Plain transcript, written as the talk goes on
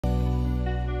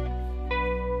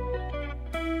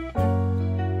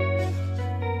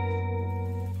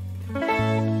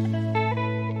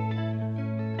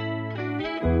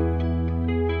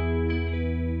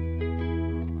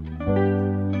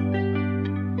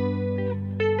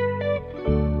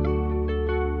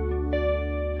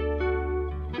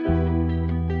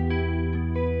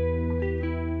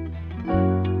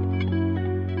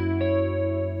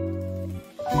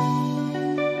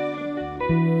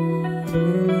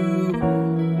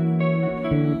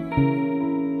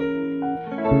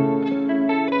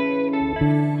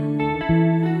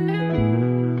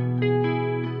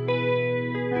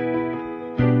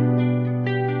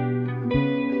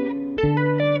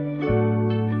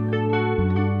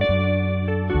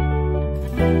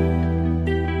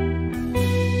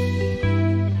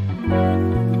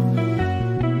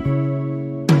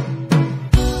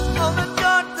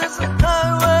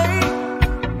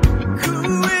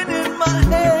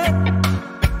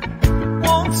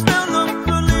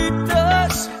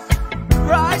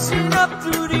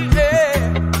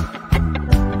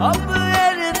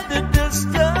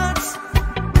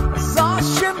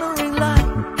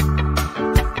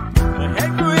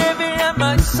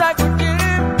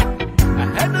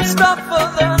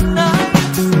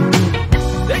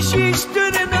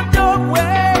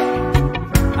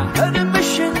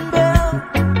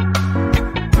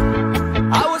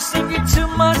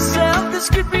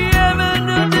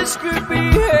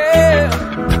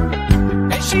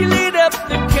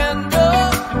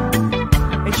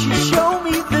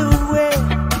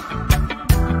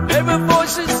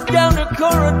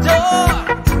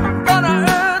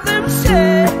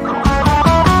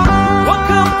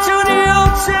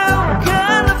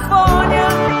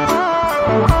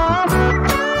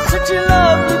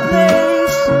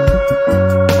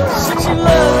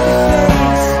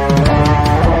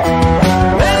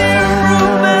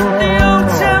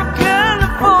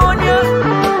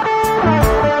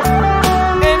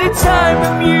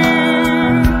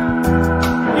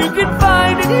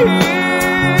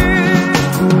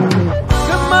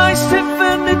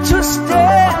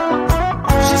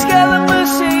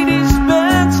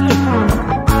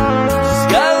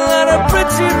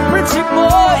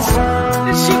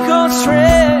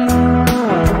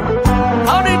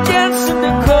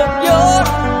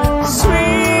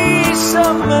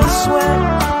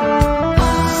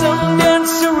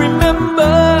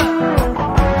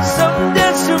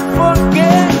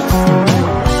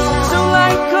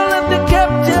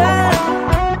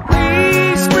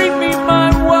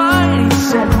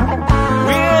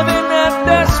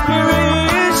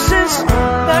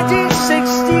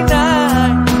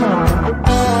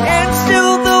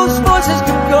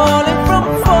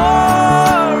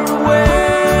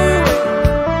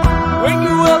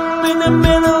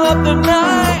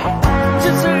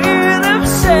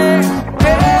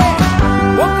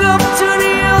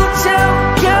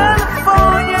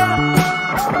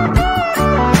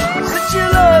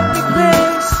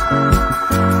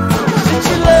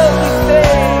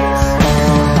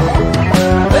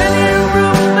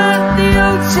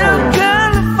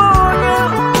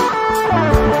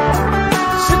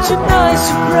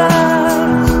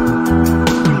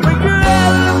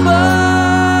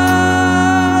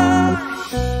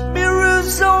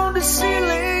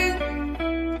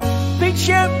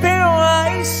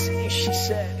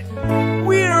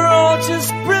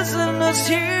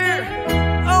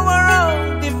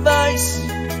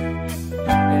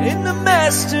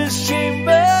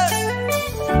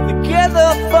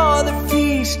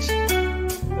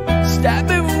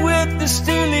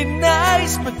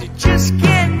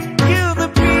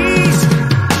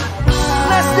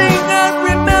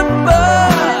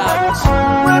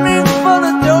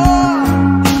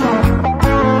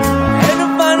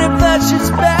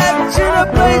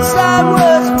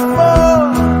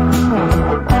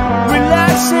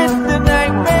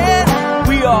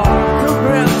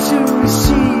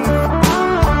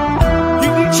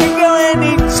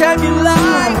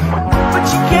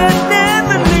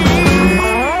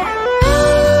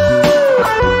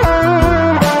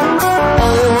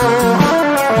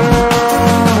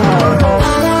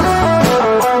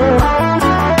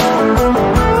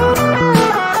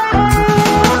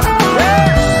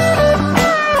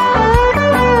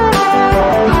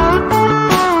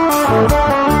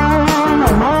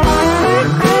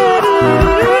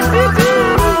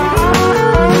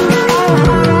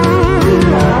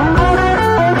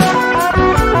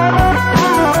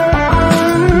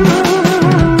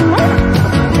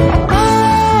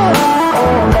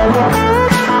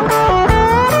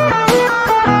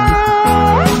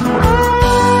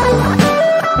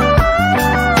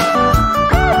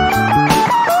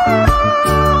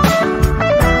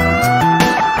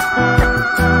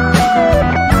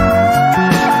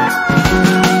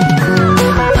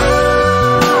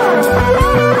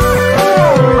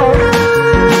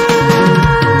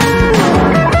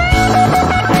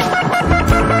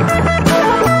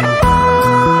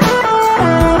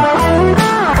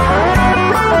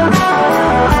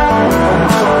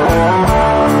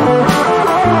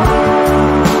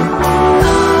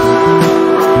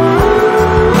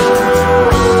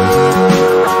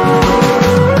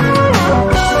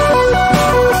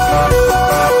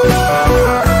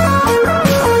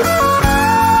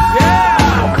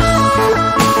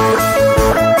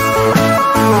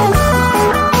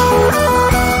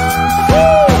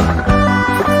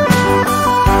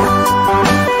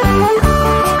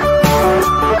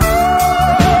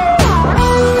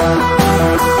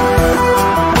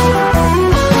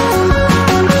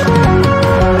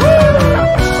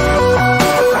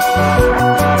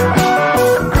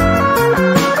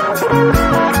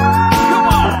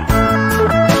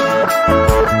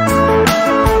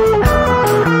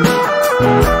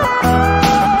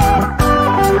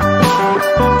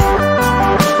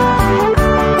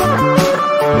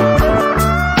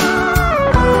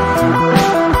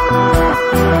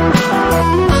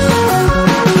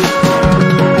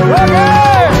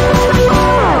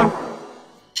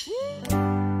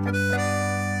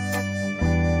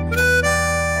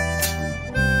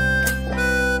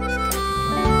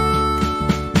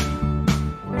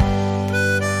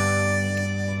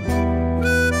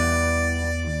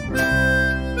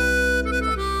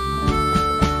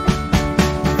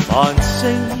星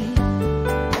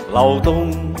流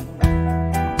動，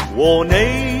和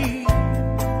你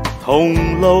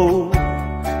同路，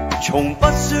從不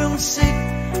相識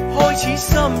開始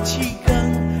心似近，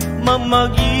默默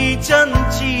以真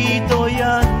摯待人。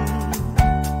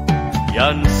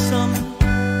人生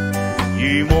如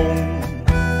夢，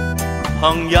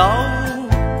朋友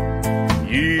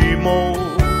如霧，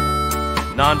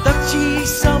難得知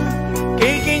心，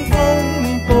幾經風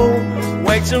暴，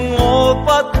為着我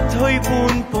不退半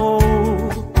步，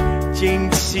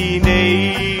正是你。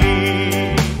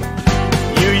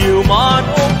遙遙萬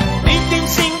屋，點點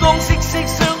星光，息息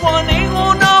相關，你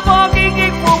我哪怕荊棘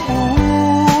荒滿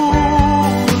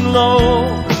路，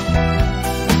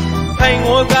替我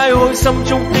解開心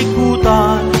中的孤單，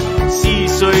是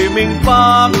誰明白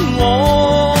我？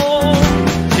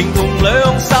情同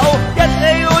兩手，一起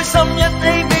開心，一起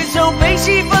悲傷，彼此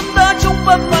分擔，終不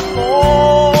分我。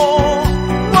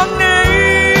問你，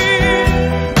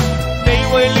你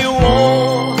為了我，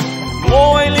我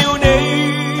為了你，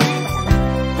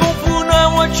共赴難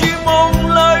或絕望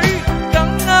裏，緊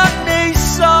握你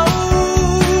手，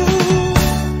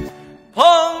朋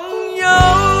友。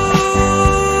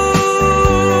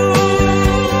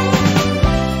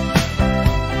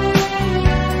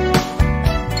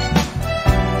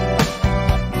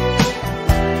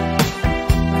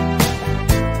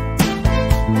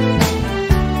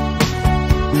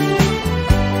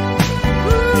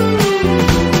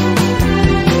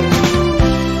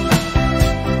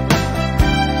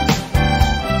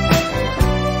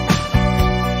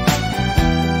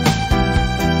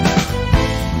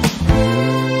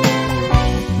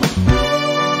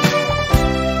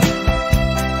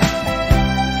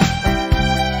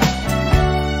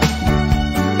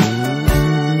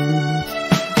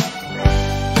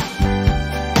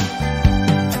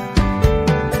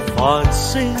繁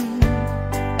星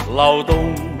流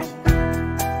動，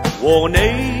和你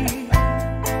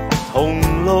同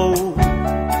路，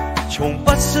從不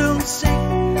相識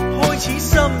開始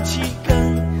心似近，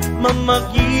默默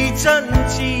以真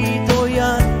摯待人。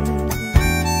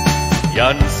人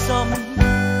生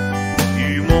如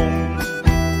夢，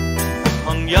朋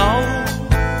友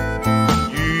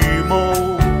如霧，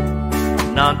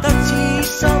難得知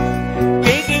心，幾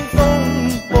經風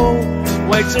暴，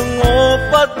為着我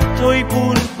不退半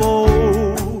步，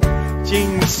正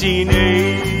是你。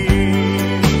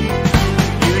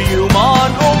遙遙萬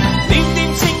屋，點點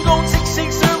星光，息息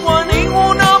相關，你我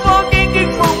哪怕荊棘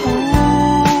荒滿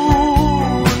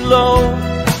路，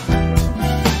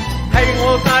替我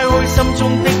解開心中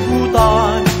的孤單，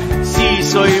是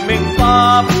誰明白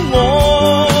我？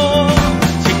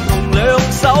情同兩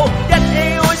手，一起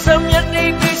開心，一起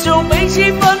悲傷，彼此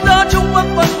分擔，終不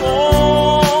分我。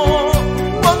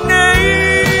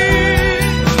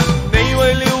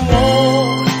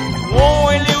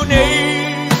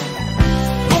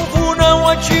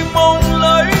絕望裏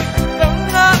緊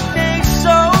握你手，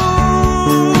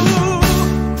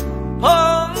朋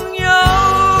友。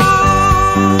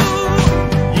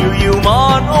遙遙萬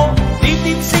屋，點點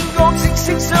星光，息息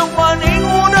相伴，你我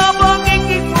哪怕荊棘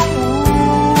荒滿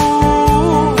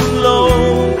路，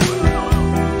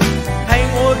替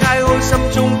我解開心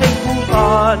中的孤單，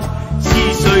是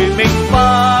誰明白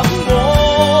我？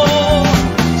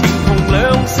情同兩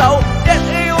手，一起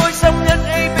開心，一起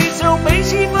悲傷，彼此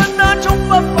分擔，終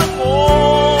不分我。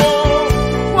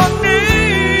問你，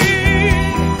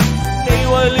你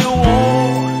為了我，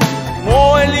我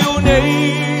為了你，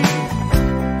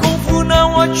共赴難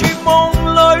或絕望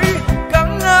裏，緊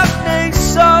握你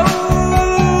手，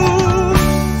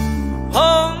朋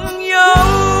友。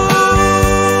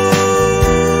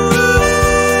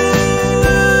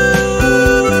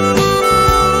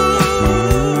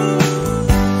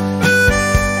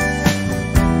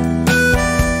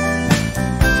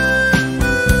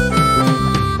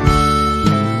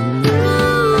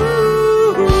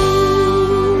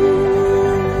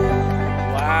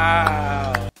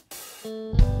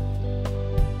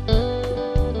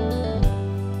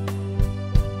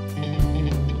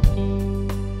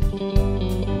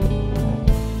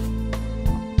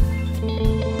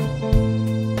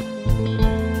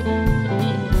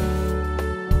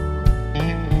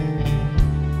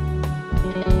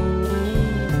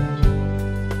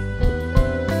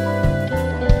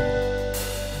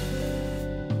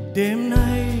Đêm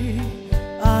nay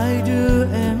ai đưa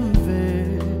em về,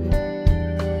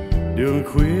 đường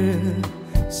khuya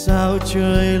sao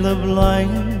trời lấp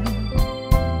lánh.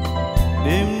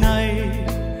 Đêm nay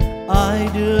ai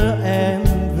đưa em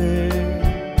về,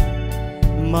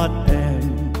 mắt em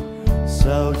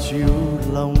sao chiếu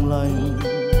long lanh.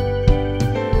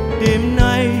 Đêm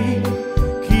nay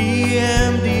khi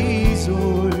em đi rồi,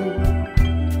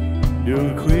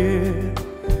 đường khuya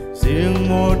riêng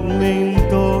một mình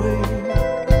tôi.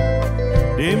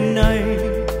 Đêm nay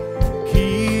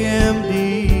khi em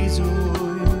đi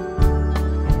rồi,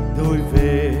 tôi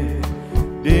về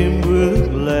đêm bước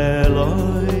lẻ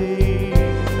loi.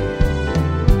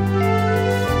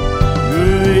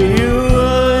 Người yêu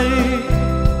ơi,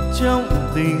 trong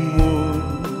tình muộn,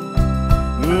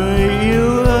 người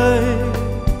yêu ơi,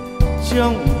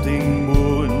 trong tình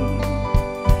buồn,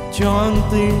 trọn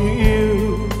tình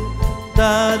yêu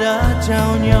ta đã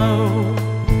trao nhau.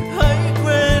 Hãy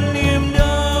quên niềm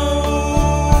đau.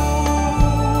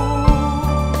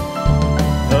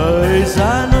 Thời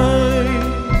gian ơi,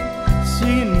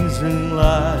 xin dừng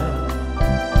lại.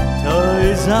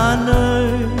 Thời gian ơi,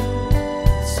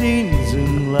 xin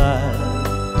dừng lại,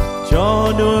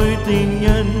 cho đôi tình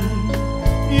nhân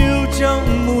yêu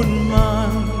trong muôn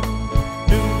màng.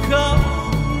 Đừng khóc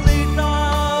ly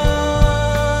tan.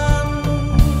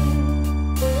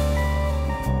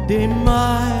 Đêm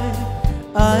mai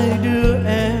ai đưa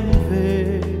em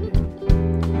về,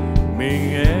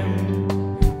 mình em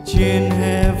trên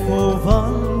hè phố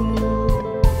vắng.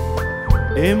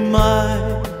 Đêm mai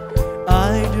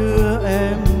ai đưa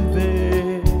em về,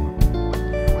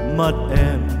 mắt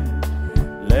em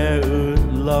lẽ ướt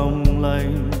long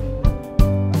lanh.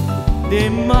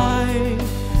 Đêm mai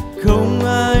không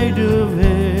ai đưa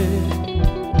về,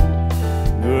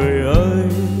 người ơi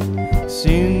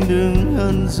xin đừng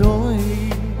hờn dỗi.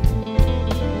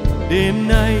 Đêm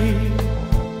nay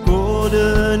cô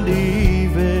đơn đi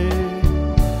về,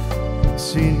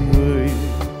 xin người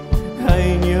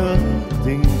hãy nhớ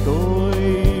tình tôi.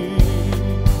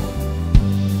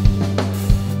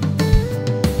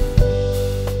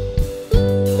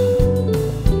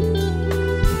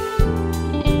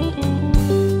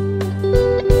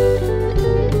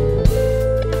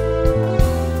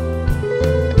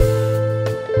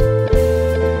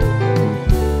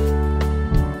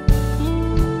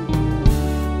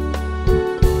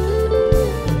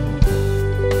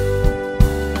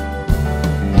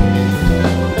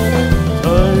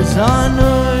 Thời gian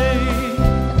ơi,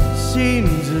 xin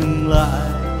dừng lại.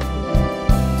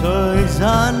 Thời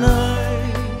gian ơi,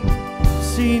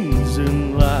 xin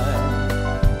dừng lại,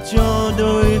 cho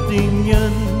đôi tình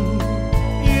nhân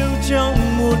yêu trong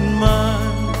muôn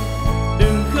màn.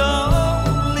 Đừng khóc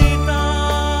ly tan.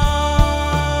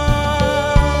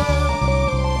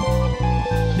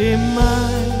 Đêm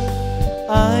mai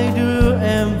ai đưa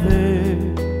em về,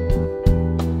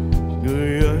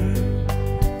 người ơi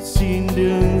xin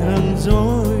đừng hờn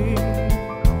dỗi.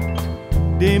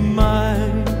 Đêm mai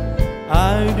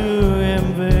ai đưa em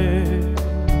về,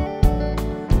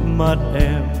 mắt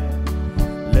em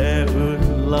lẽ ướt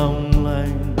long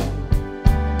lanh.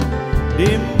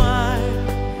 Đêm mai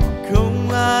không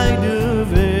ai đưa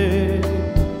về,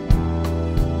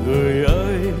 người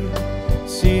ơi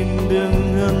xin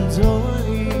đừng hờn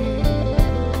dỗi.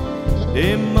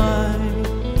 Đêm mai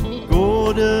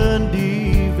cô đơn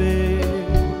đi về,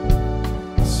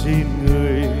 xin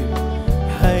người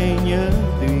hãy nhớ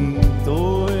tình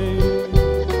tôi.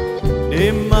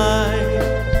 Đêm mai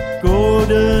cô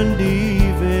đơn đi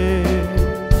về,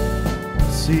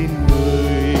 xin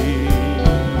người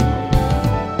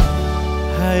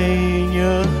hãy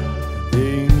nhớ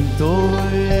tình tôi.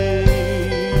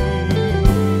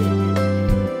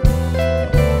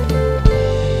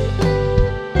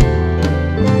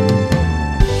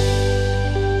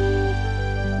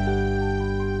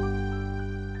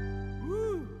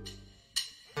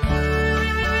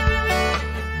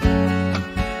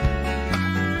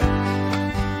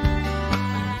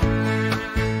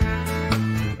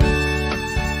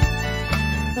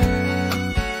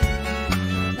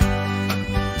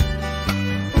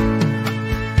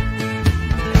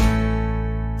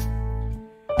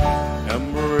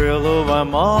 Amarillo by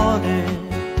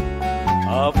morning,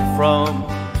 up from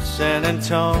San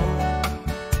Antonio.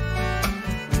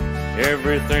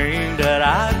 Everything that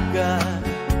I've got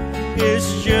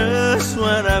is just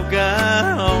what I've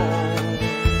got home.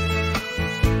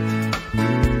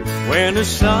 When the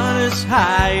sun is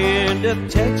high in the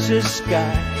Texas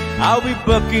sky, I'll be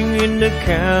bucking in the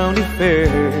county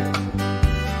fair.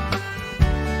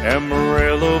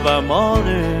 Amarillo by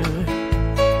morning,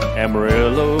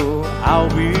 Amarillo, I'll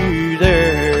be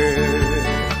there.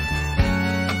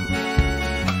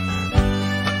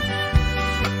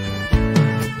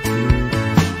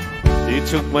 They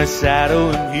took my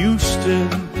saddle in Houston,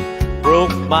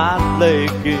 broke my leg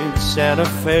in Santa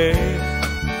Fe,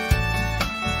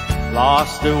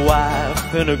 lost a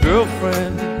wife and a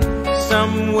girlfriend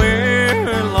somewhere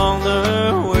along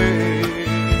the way.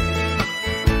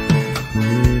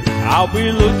 I'll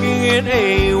be looking at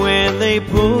A when they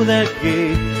pull that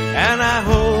gate, and I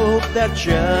hope that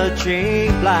judge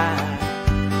ain't blind.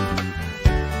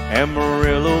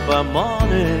 Amarillo by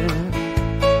morning,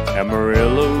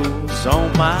 Amarillo's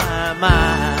on my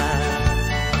mind.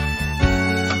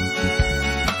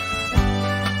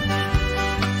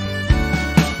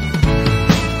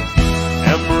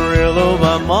 Amarillo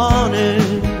by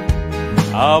morning,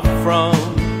 up from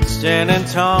standing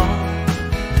tall.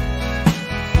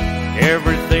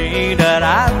 Everything that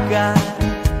I've got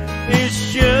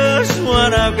is just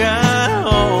what I've got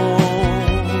home.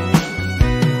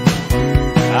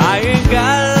 I ain't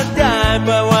got a dime,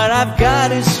 but what I've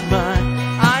got is mine.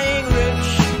 I ain't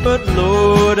rich, but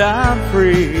Lord, I'm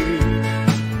free.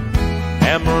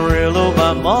 Amarillo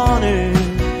by morning,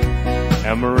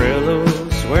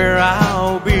 Amarillo's where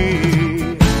I'll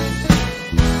be.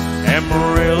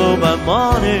 Amarillo by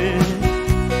morning,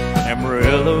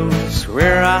 Amarillo's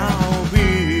where I'll be.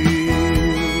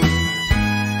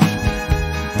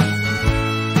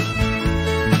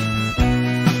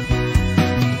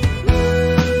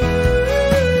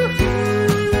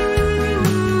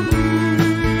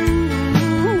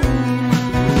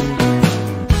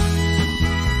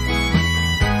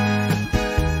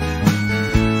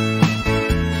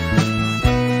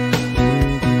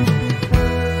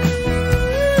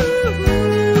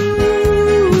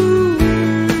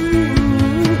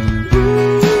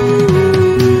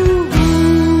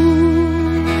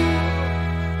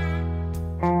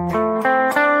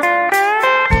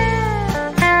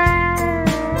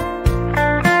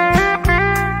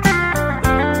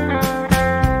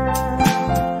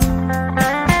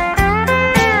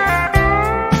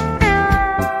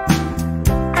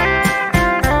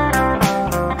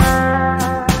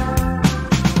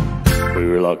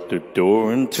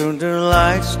 Turn the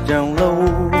lights down low.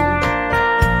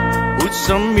 Put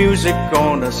some music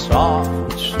on the soft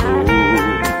and slow.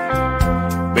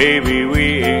 Baby,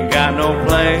 we ain't got no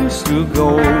place to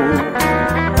go.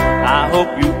 I hope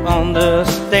you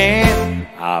understand.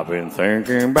 I've been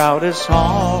thinking about this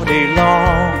all day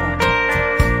long.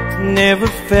 Never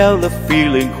felt the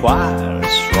feeling quite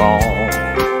as strong.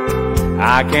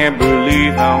 I can't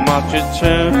believe how much it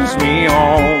turns me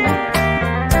on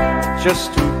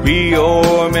just to be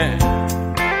your man.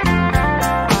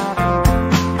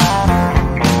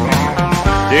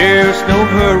 There's no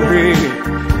hurry,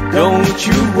 don't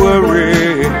you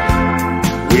worry.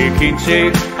 We can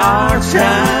take our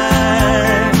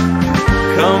time.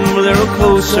 Come a little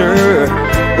closer,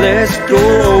 let's go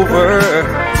over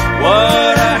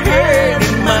what I had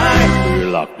in mind. We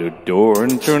lock the door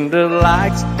and turn the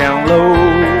lights down low.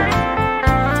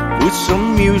 Put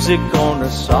some music on the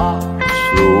soft and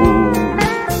slow.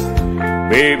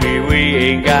 Baby, we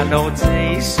ain't got no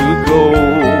place to go.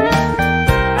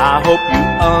 I hope you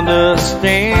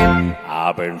understand.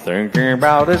 I've been thinking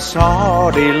about this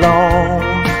all day long.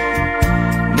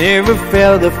 Never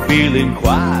felt the feeling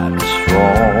quite as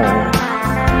strong.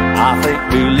 I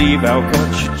can't believe how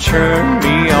much you turned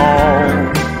me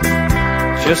on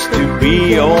just to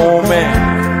be your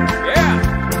man.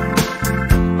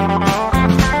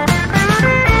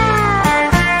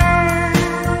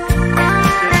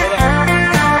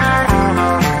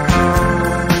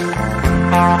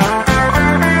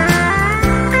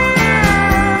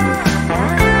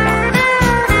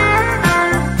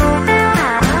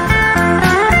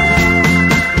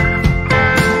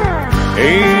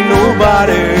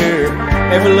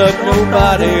 Ever loved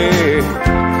nobody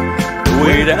the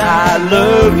way that I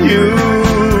love you.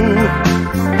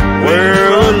 We're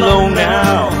alone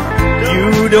now,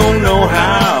 you don't know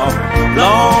how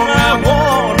long I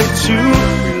wanted to.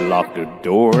 We locked the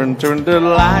door and turned the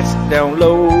lights down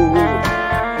low.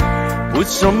 Put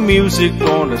some music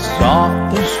on the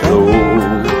soft and slow.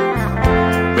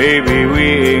 Baby, we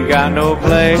ain't got no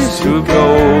place to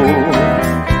go.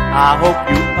 I hope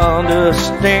you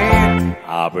understand.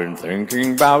 I've been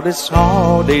thinking about this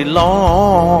all day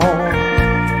long.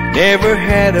 Never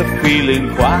had a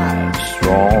feeling quite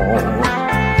strong.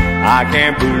 I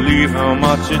can't believe how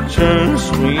much it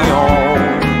turns me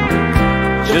on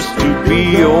just to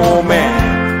be your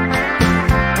man.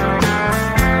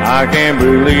 I can't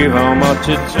believe how much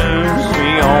it turns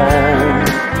me on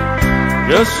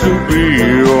just to be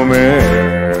your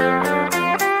man.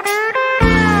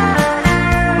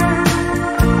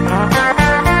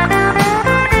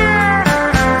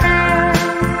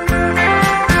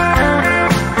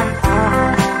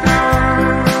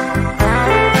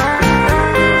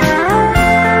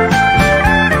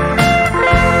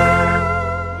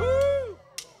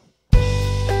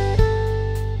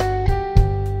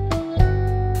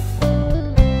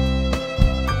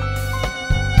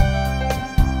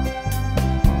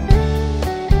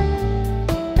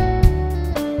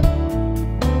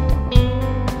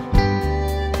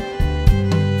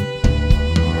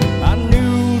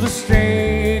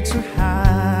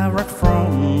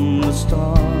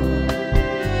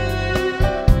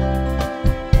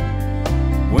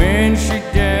 when she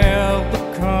dealt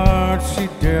the cards, she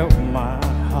dealt my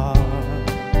heart.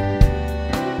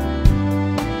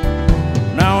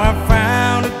 Now I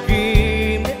found a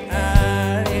game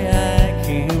that I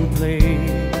can play.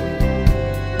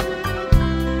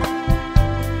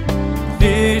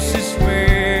 This is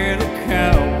where the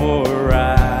cowboy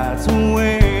rides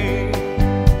away,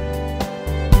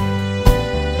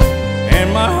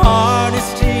 and my heart is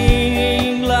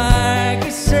stinging like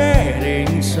a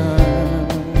setting sun,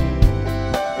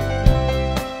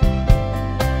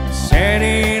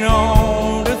 setting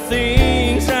on the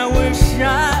things I wish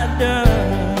I'd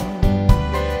done.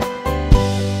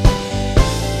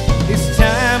 It's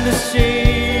time to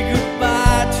say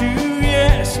goodbye to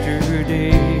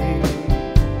yesterday.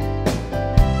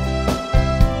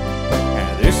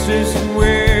 This is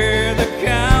where the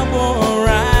cowboy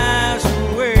rides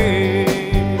away.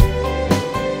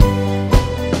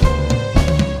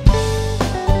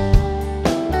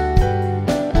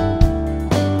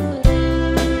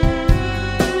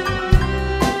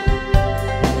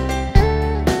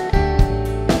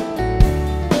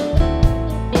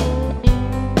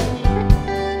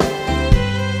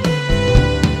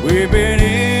 We've been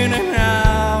in and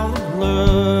out of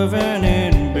love and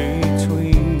in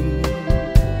between,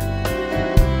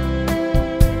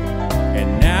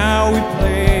 and now we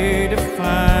play to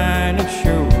find a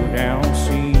showdown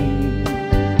scene.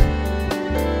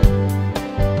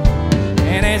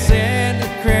 And it's in the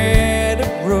credit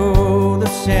roll the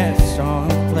sad song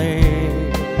play,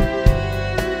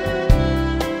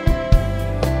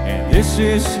 and this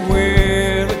is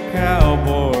where the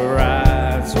cowboy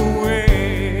rides away.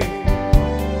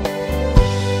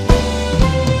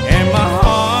 And my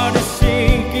heart is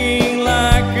sinking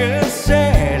like a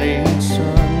setting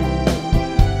sun,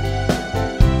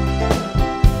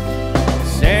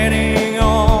 setting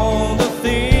on the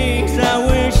things I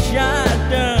wish I'd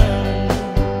done.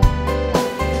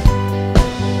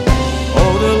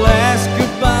 Oh, the last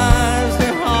goodbyes,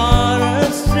 the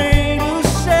hardest thing to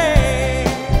say.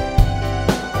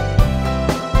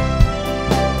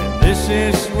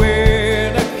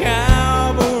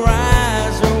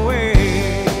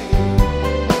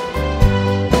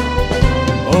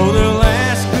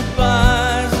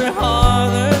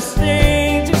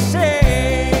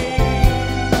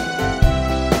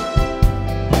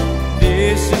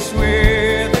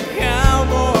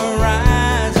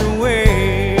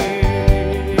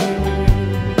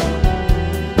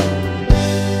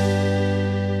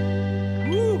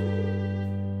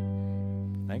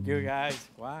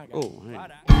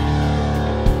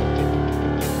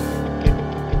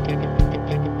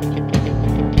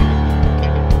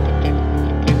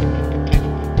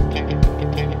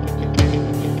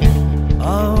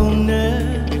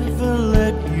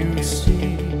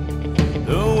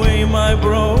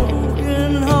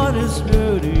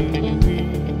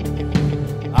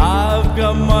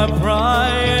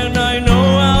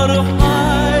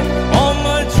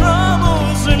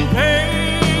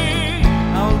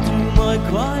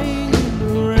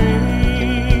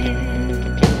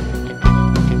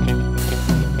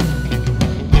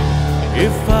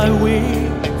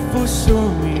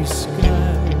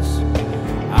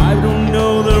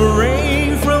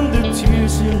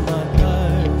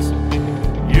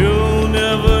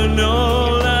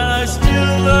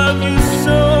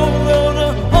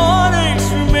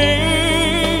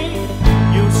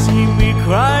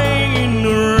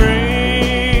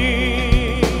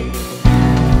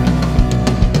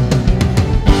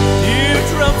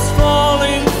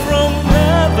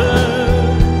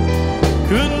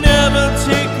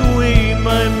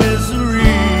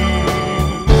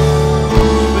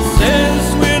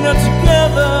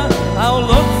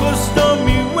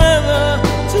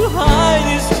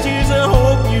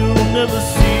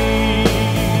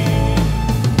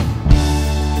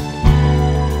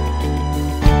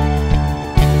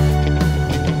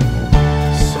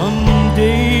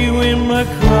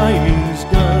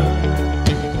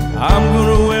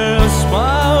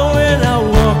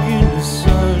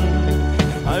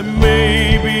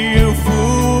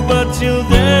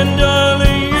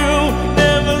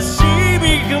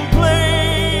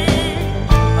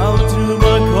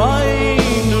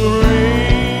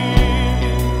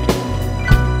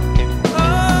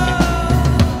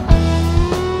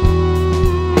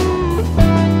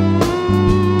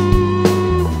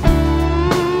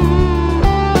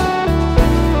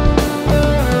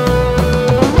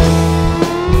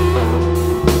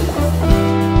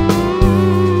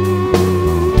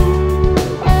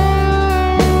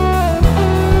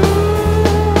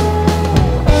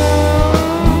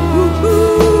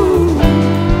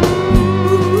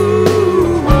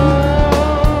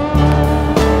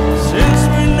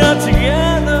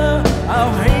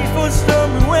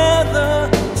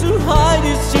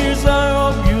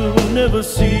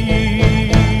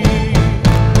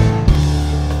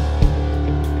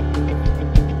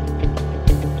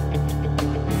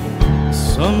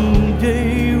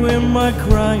 Someday when my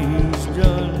crying's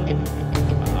done,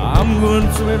 I'm going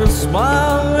to let a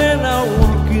smile when I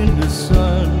walk in the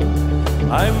sun.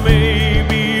 I may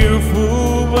be a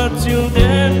fool, but till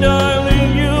then,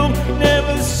 darling, you'll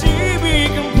never see me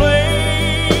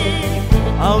complain.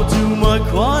 I'll do my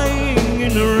crying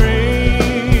in the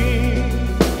rain.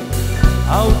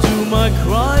 I'll do my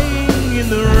crying in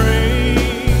the rain.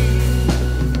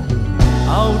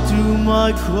 I'll do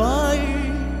my crying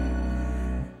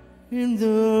in the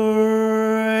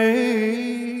rain.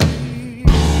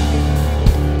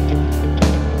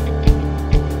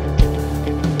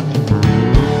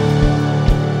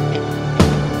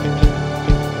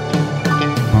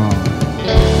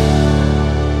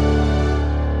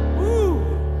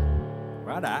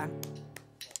 Đã.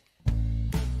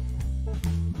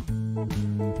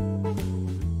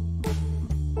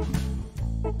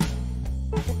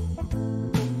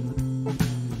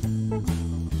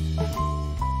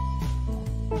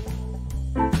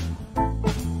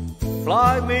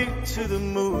 Fly me to the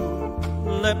moon,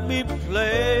 let me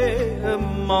play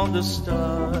among the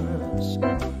stars.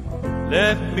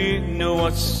 Let me know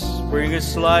what spring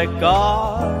is like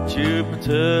on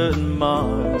Jupiter and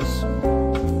Mars.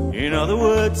 In other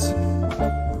words,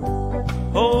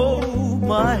 hold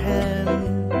my hand.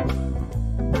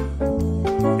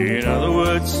 In other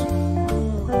words,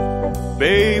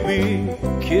 baby,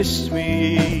 kiss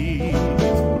me.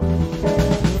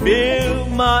 Fill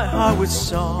my heart with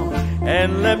song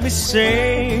and let me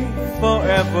sing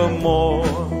forevermore.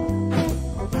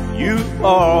 You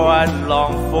are all I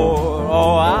long for,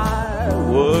 all I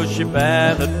worship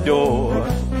and adore.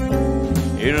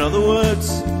 In other words,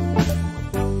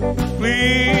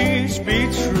 please be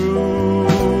true.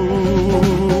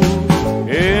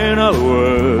 In other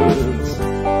words,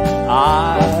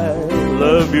 I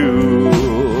love you.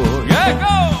 Yeah, go!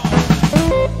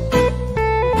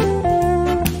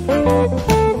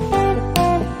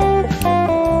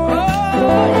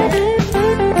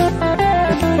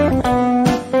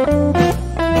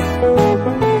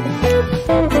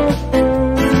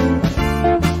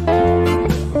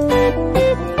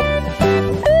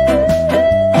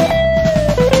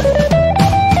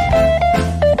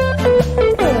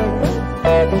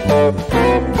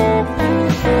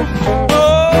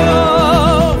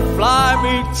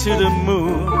 To the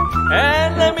moon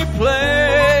and let me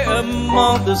play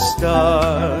among the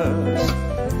stars.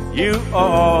 You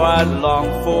are all I long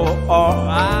for, all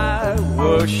I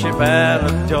worship and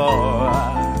adore.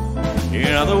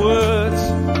 In other words,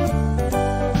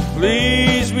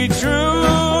 please be true.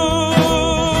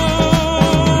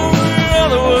 In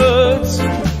other words,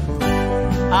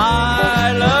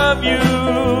 I love you.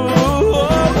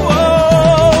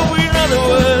 Oh, in other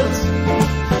words,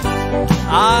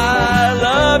 I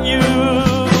love you,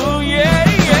 yeah,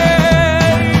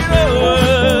 yeah. In other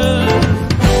words,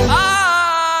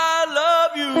 I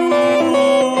love you.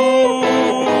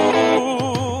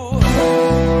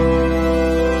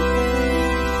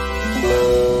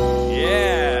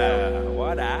 Yeah,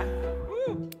 what I?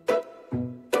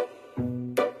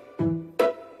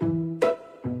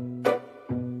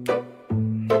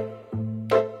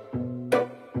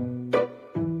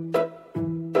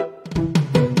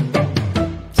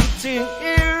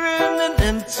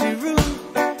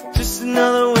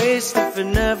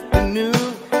 An afternoon,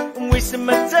 I'm wasting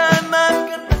my time, I've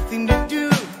got nothing to do.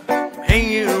 I'm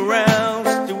hanging around,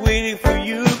 still waiting for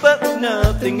you, but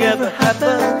nothing ever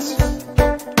happens.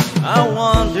 I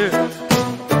wonder,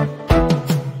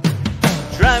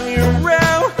 driving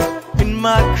around in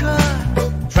my car,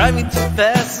 driving too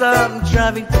fast, I'm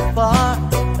driving too far.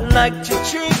 I'd like to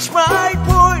change my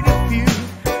point of view.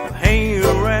 I'm hanging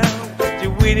around,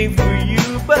 still waiting for you,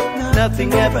 but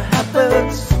nothing ever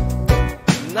happens.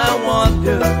 I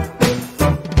wonder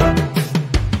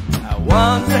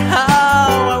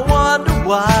how, I wonder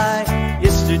why.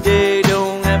 Yesterday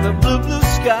don't have a blue, blue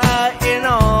sky, and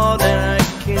all that I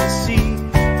can see,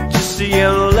 just a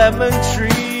yellow lemon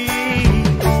tree.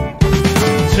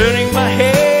 Turning my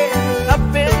head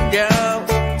up and down,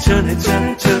 turning,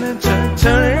 turning, turning, turning,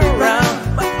 turning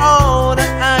around, but all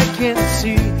that I can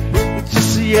see is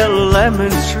just a yellow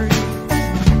lemon tree.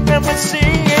 And we're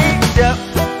singing down.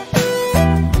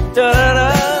 Da da da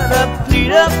da dee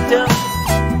da da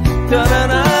da da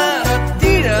da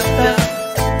dee da da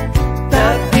da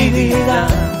dee dee da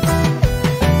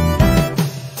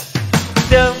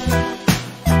da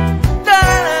da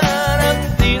da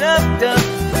dee da da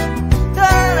da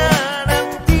da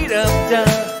dee da da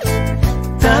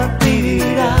da dee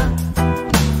dee da.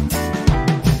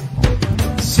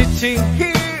 Sitting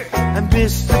here and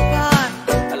mystified,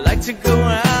 I like to go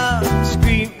out,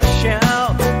 scream and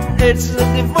shout. it's the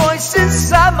voice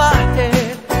inside my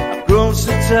head. I've grown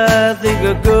so tired, think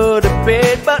I go to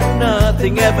bed, but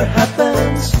nothing ever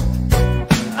happens.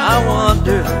 I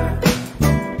wonder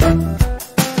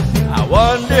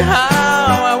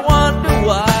how, I wonder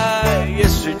why.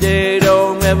 Yesterday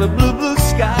don't have a blue, blue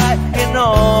sky, and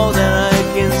all that I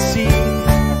can see,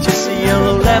 just a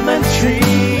yellow lemon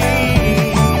tree.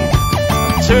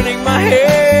 I'm turning my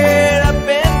head up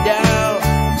and down,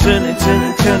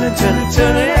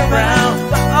 turning around,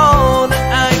 but all that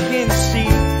I can see,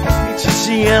 it's just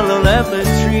a yellow lemon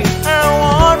tree. I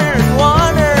wonder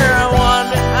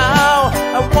how,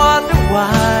 I wonder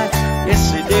why.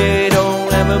 Yesterday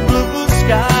don't have a blue, blue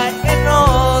sky, and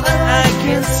all that I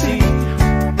can see,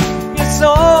 it's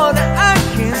all that I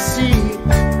can see,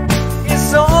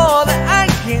 it's all that I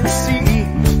can see,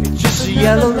 it's just a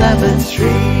yellow lemon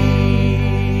tree.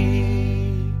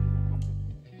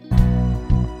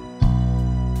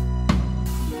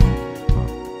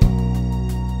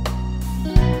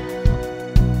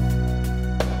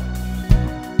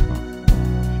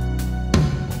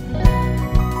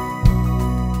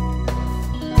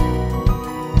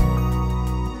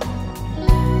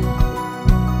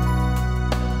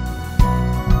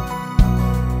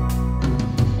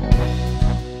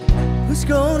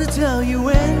 Tell you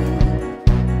when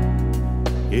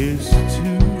it's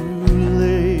too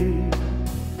late.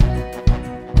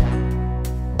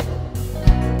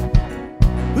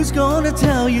 Who's gonna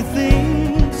tell you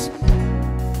things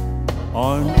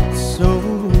aren't so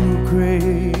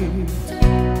great?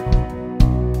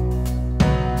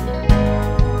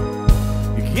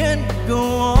 You can't go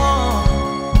on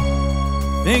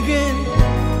thinking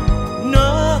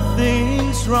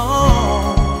nothing's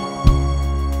wrong.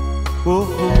 Oh,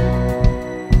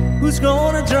 who's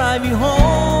gonna drive you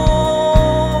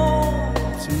home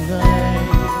tonight?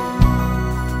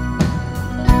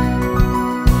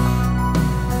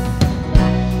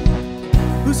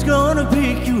 Who's gonna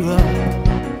pick you up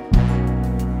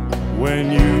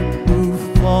when you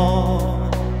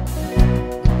fall?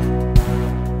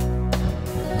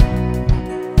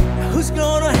 Who's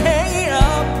gonna hang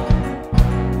up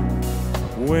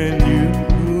when you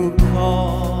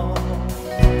call?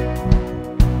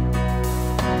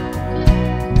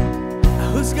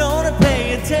 Who's gonna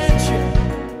pay attention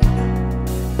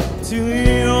to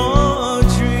your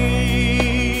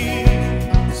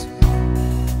dreams?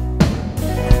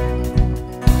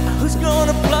 Who's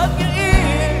gonna plug your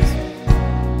ears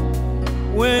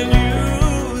when you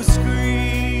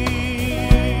scream?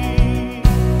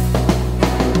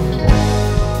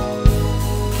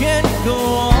 Can't go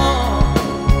on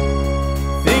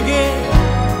thinking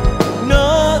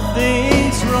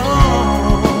nothing's wrong.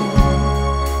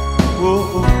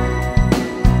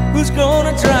 Who's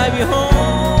gonna drive you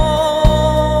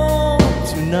home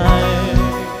tonight?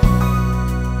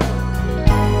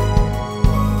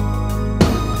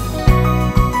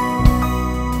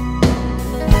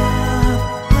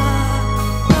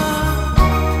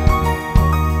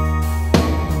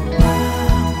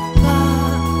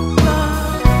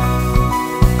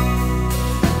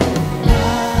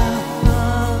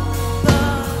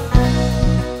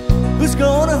 Who's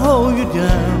gonna hold you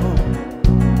down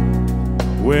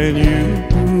when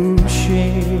you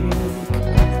shake?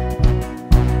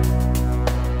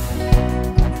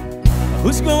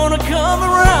 Who's gonna come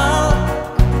around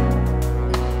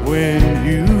when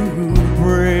you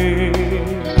break?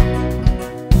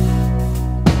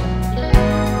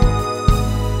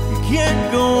 You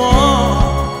can't go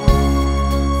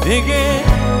on thinking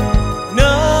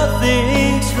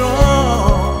nothing's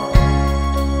wrong.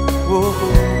 Whoa.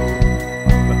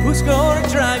 But who's gonna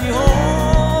drive you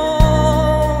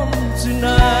home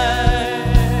tonight?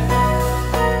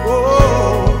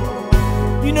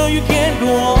 Oh, you know you can't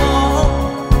go on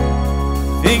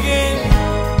thinking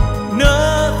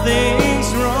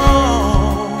nothing's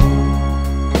wrong.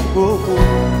 Oh,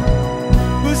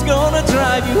 who's gonna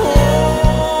drive you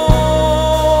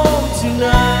home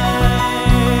tonight?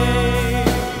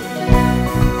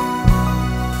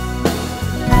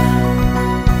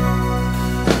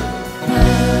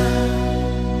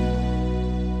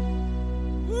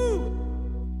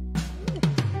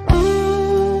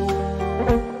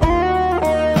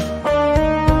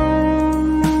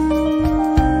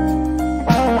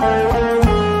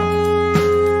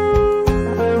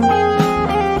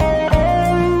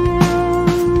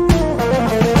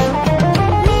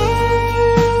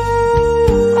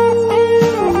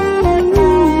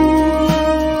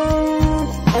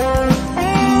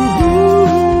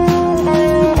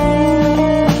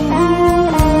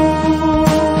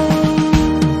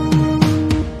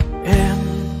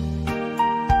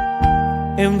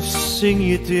 em xin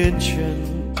như tiên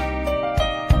trần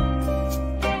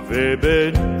về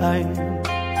bên anh,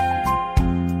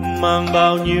 mang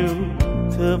bao nhiêu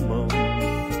thơ mộng.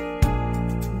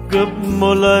 Gặp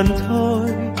một lần thôi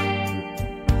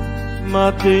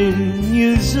mà tình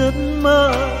như giấc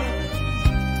mơ,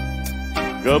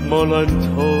 gặp một lần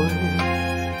thôi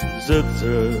giấc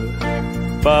giờ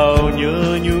bao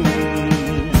nhớ nhung.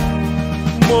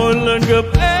 Một lần gặp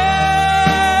em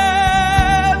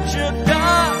chưa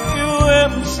đã yêu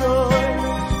em rồi,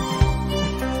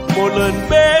 một lần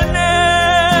bên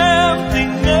em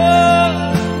tình ngỡ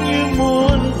như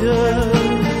muôn đời.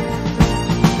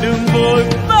 Đừng vội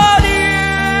mất đi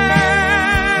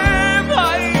em,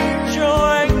 hãy cho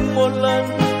anh một lần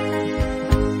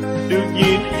được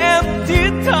nhìn em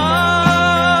thiết tha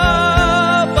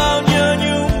bao nhớ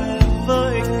nhung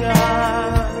với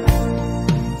cả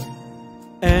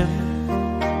em.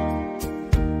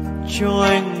 Cho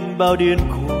anh bao điên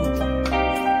cuồng,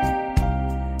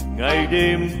 ngày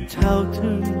đêm thao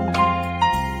thức,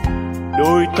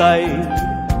 đôi tay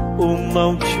ôm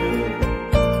mong chờ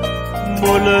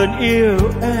một lần yêu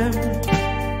em.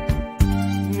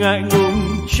 Ngại ngùng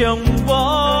trong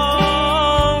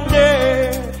bóng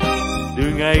đêm, từ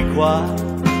ngày qua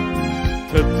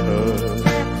thất thờ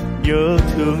nhớ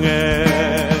thương em.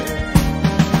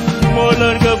 Một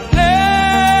lần gặp em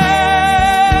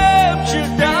chưa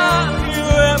đã yêu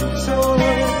em rồi,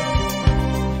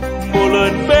 một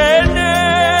lần bên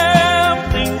em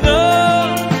tình ngỡ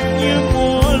như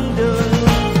muôn đời.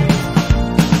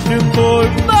 Đừng vội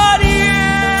mất đi em,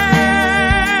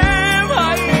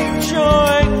 hãy cho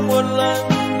anh một lần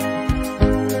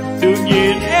được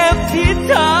nhìn em thiết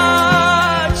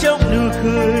tha trong nụ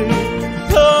cười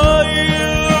thơ yêu.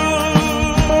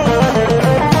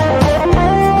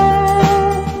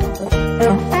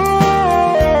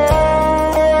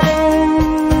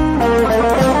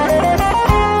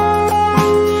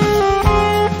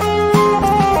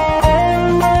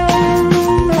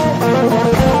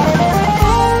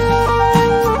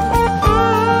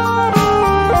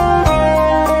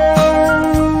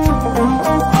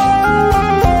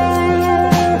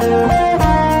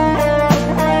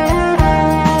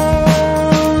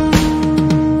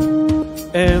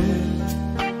 Em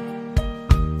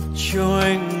cho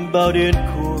anh bao điên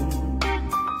cuồng,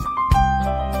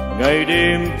 ngày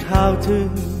đêm thao thức,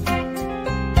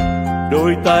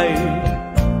 đôi tay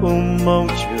ôm mong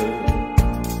chờ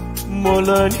một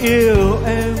lần yêu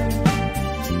em.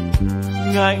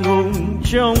 Ngại ngùng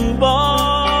trong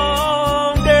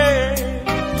bóng đêm,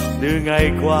 từ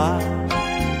ngày qua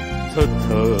thất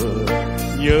thờ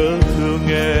nhớ thương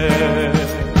em.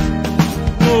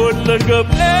 Một lần gặp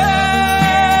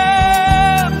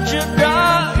em chưa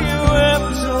đã yêu em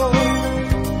rồi,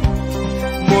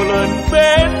 một lần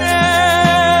bên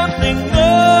em tình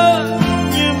ngỡ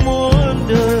như muôn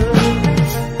đời.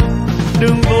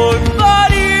 Đừng vội mất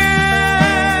đi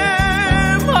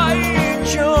em, hãy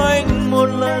cho anh một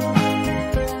lần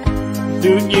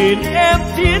được nhìn em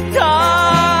thiết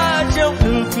tha trong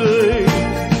nụ cười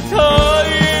thơ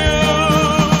yêu.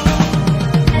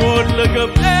 Một lần gặp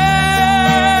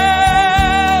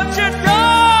em chưa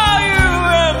đã yêu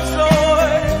em rồi,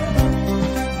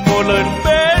 một lần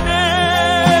bên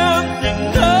em tình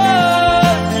ngỡ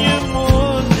như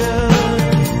muôn đời.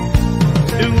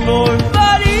 Đừng vội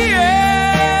mất đi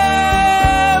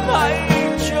em, hãy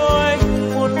cho anh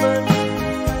một lần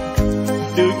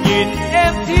được nhìn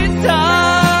em thiết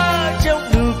tha trong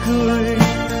nụ cười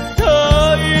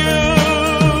thơ yêu.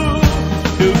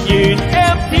 Được nhìn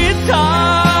em thiết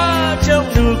tha trong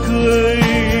nụ cười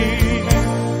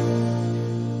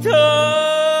thơ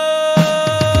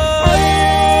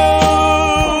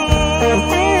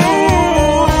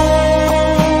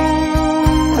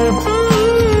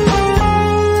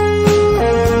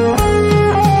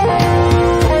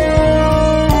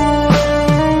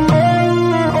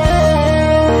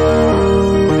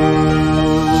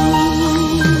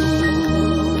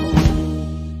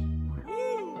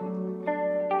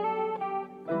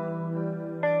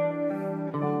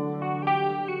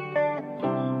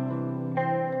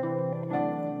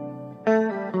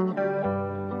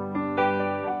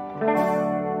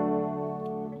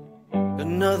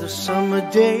Another summer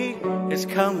day has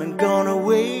come and gone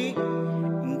away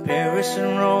in Paris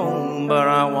and Rome, but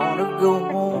I want to go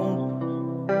home.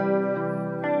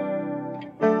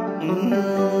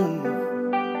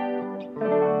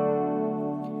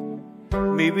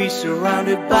 Maybe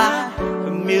surrounded by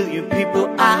a million people,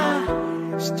 I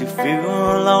still feel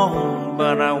alone,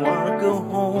 but I want to go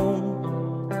home.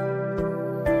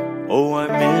 Oh, I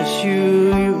miss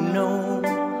you, you know.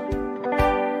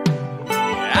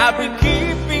 I've been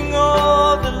keeping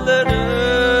all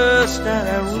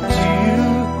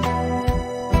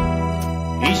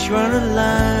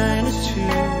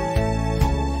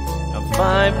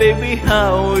baby,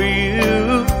 how are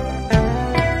you?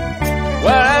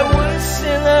 Well, I would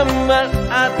say them, but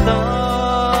I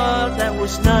thought that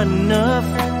was not enough.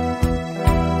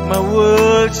 My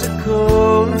words are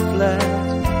cold and flat,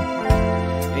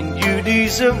 and you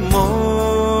deserve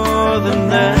more than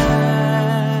that.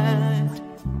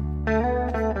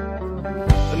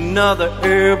 Another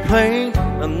airplane,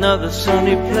 another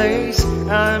sunny place.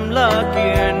 I'm lucky,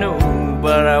 I know,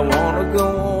 but I wanna go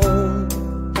home.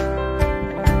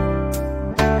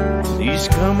 Please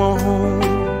come on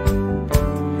home.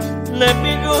 Let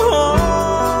me go home.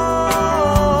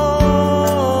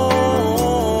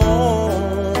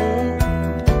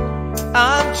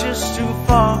 I'm just too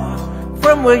far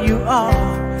from where you are.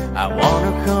 I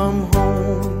wanna come home.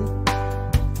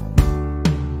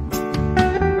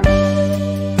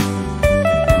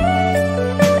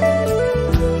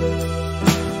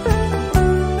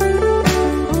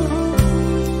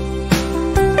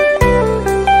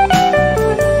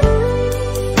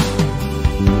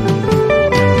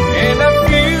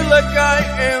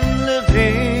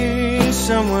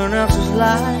 Someone else's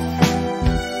life.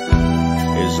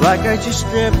 It's like I just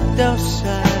stepped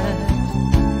outside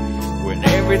when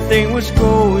everything was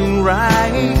going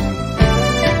right,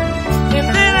 and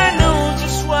then I know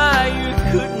just why you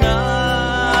could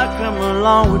not come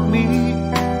along with me.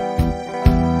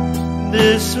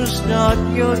 This was not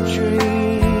your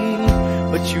dream,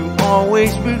 but you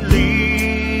always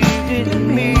believed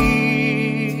in me.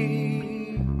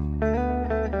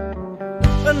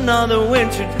 Another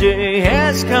winter day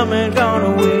has come and gone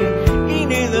away.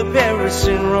 In either Paris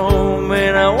and Rome,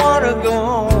 and I wanna go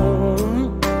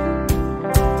home.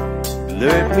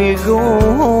 Let me go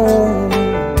home.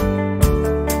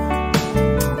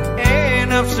 And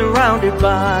I'm surrounded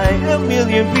by a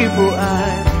million people. I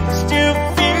still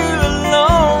feel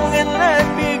alone, and let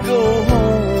me go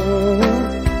home.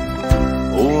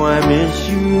 Oh, I miss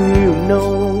you, you know.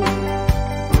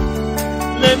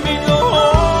 Let me go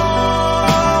home.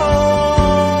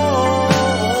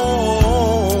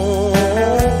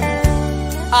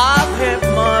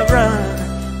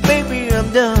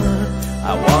 Done.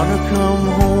 I wanna come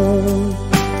home.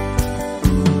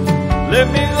 Let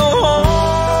me go home.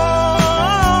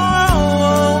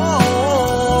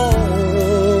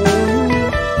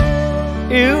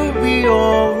 It'll be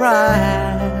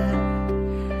alright.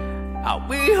 I'll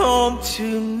be home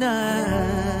tonight.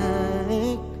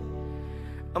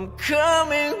 I'm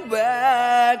coming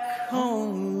back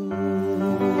home.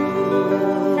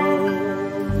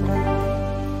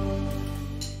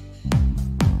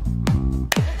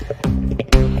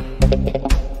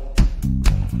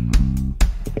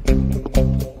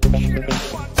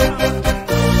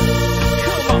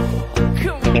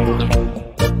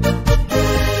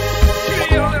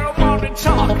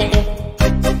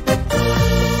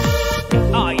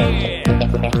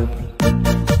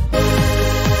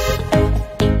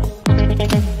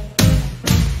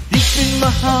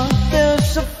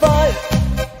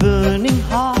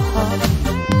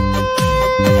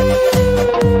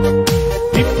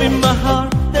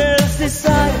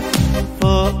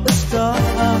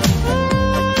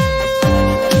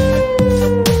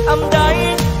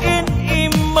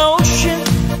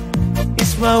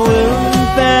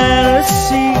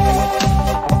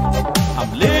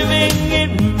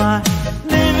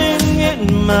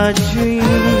 My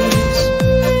dreams.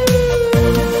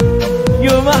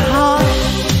 You're my heart,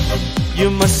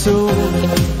 you're my soul.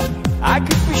 I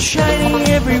could be shining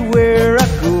everywhere I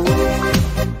go.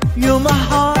 You're my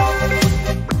heart,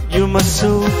 you're my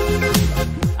soul.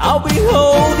 I'll be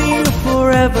holding you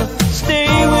forever, stay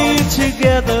with you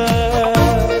together.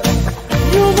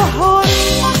 You're my heart,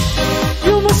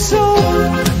 you're my soul.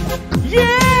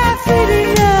 Yeah,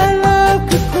 feeling that love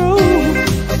could grow.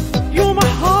 You're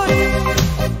my heart,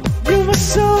 you're my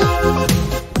soul.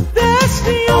 That's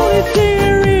the only thing I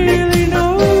really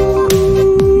know.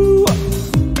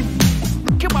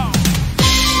 Come on,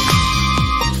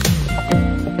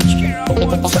 let's get out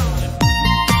one time.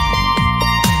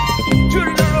 Do a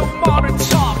little modern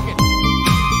talking.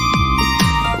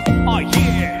 Oh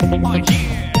yeah, oh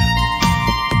yeah.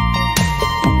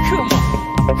 Come on,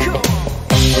 come on.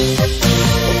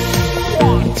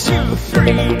 1, 2,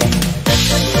 3.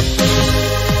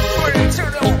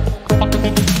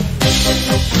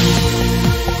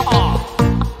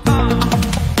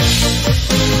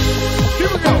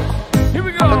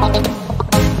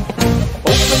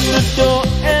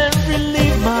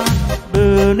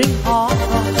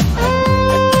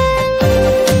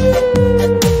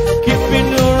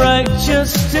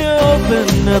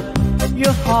 Open up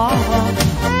your heart.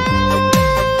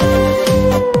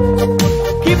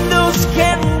 Keep those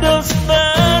candles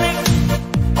burning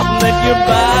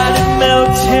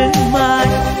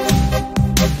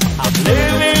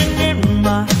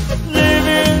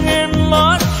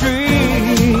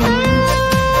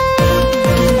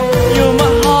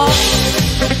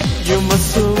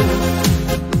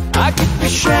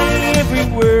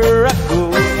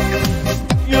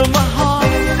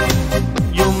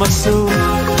my soul.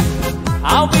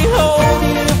 I'll be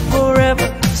holding you forever,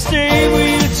 stay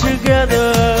with you together.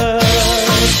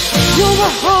 You're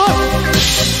my heart,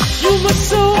 you're my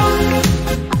soul.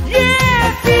 Yeah,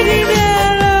 feeling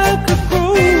that love could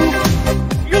grow.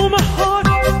 You're my heart,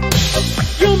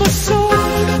 you're my soul.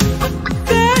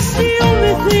 That's the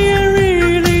only thing I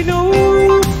really know.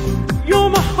 You're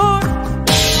my heart,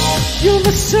 you're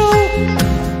my soul.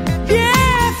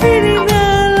 Yeah, feeling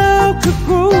that love could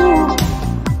grow.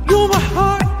 You're my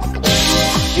heart,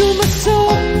 you're my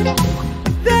soul.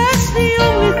 That's the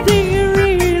only thing you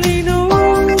really know.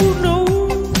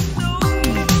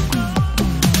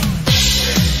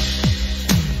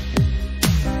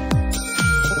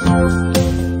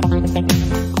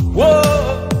 Whoa,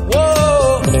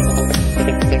 whoa.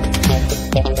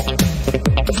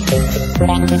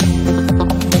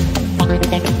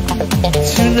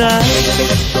 Tonight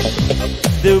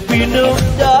there'll be no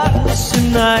darkness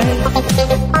tonight.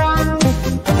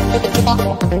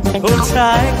 Hold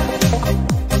tight,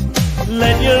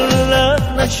 let your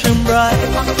love shine bright.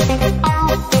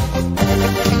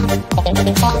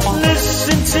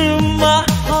 Listen to my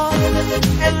heart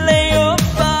and lay your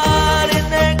body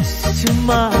next to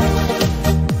mine.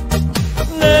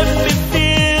 Let me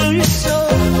feel your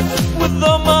soul with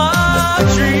all my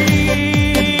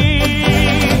dreams.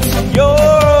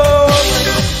 You're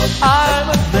I'm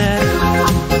a man.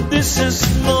 This is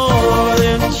more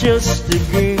than just a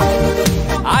game.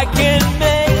 I can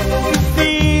make you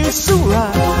feel so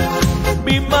right.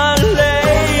 Be my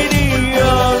lady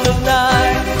of the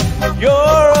night.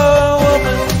 You're a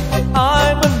woman,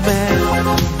 I'm a man.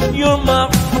 You're my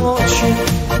fortune,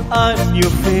 I'm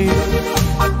your fate.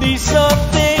 These are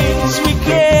things we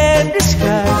can't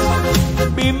disguise.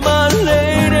 Be my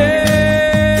lady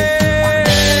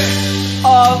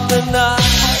of the night.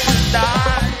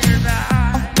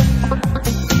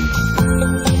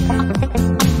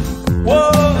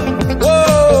 Whoa, whoa.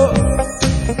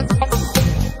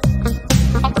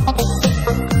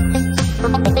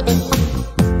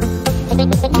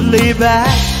 Lay back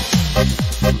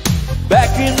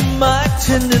in my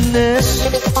tenderness,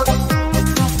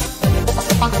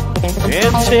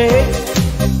 and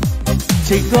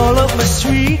take all of my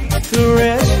sweet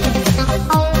caress.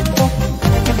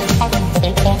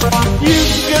 You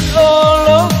get all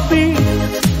of me,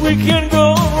 we can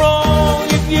go wrong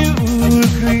if you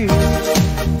agree.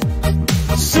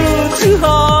 Soon two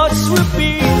hearts will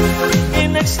be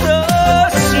in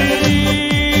ecstasy.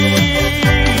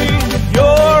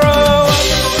 You're a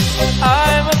woman,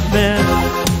 I'm a man.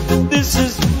 This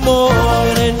is more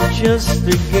than just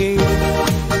a game.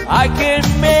 I can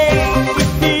make you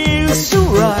feel so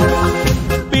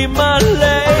right. Be my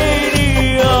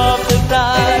lady of the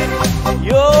night.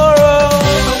 You're a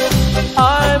woman,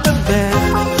 I'm a man.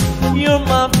 You're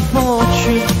my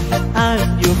fortune,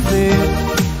 I'm your fate.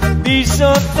 These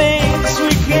are things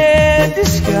we can't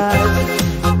disguise.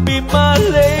 Be my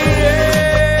lady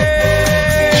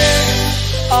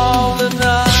all the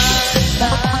night.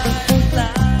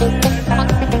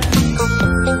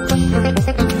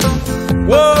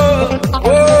 Whoa,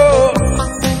 whoa.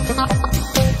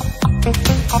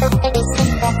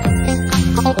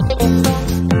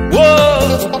 Whoa,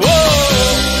 whoa.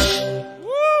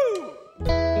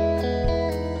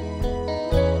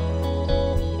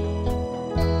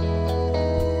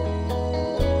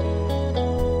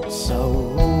 Sầu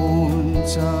hôn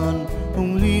tràn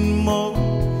hồng liên mộng,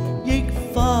益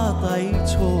花底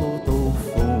初到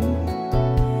逢，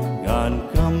眼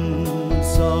今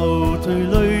受退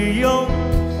淚湧，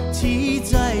此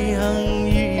際幸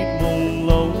熱朦朧，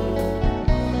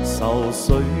愁緒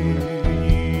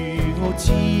如何自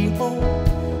控，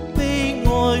悲哀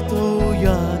都一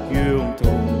樣痛，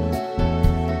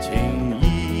情義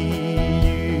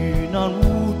如難互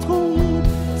通，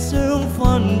相分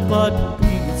不必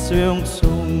相送。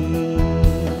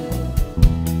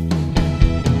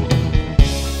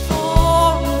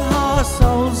愁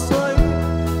緒，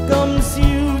今宵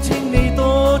請你多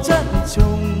珍重。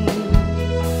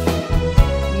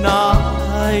那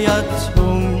日重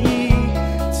依，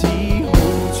只好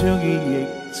將血液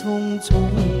匆匆。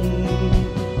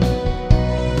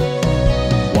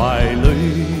懷裏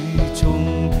從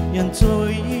人在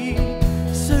意，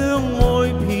相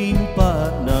愛偏不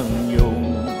能用。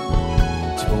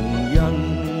從人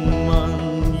問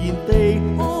言地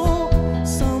可，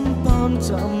心擔怎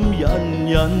隱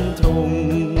隱痛。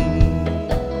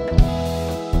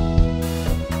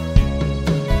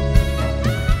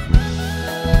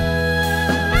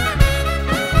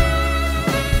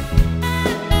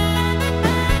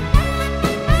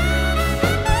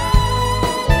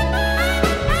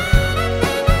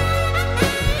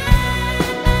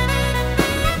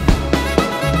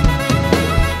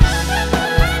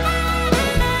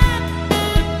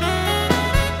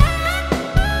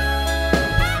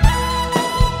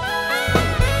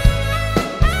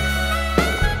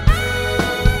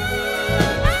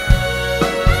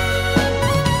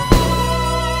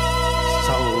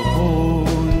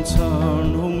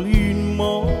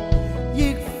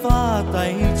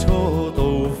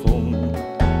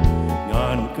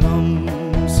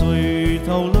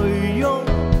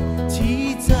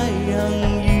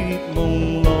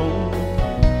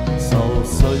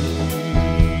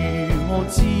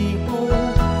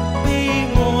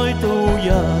一樣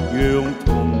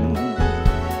痛，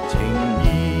情義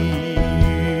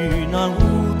難互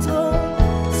通，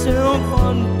相分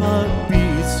不必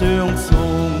相送。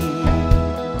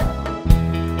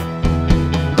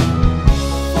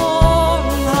放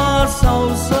下愁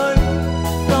緒，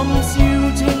今宵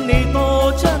請你多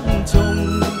珍重。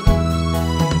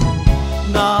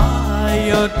那日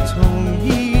重依，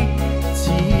只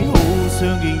好相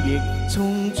見亦匆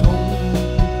匆。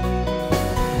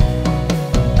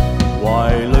懷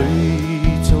裏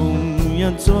眾人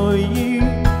在意，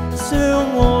相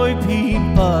愛偏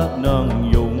不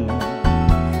能用，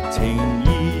情義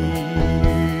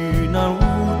難互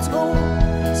通，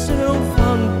相分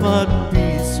不必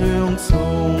相送。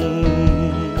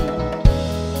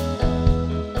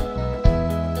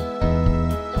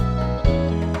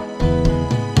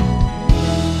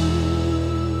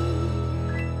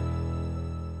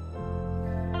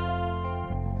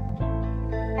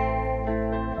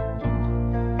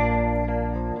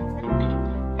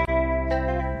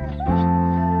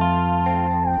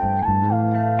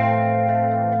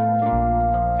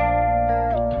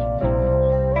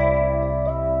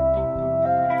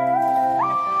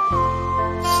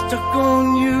Stuck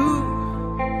on you,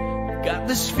 got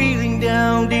this feeling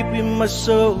down deep in my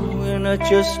soul, and I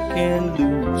just can't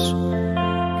lose.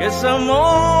 Guess I'm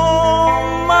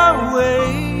on my way.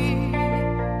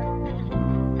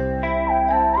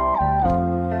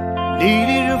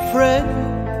 Needed a friend,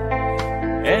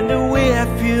 and the way I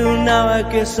feel now, I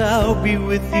guess I'll be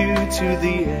with you to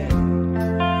the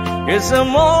end. Guess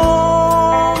I'm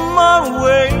on my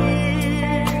way.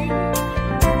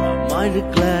 Mighty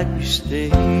glad you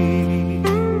stayed.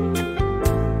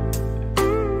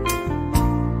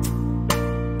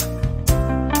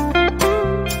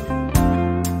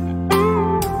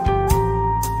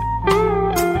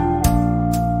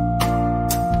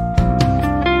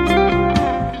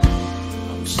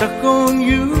 I'm stuck on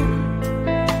you,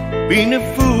 been a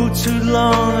fool too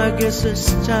long. I guess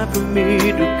it's time for me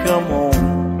to come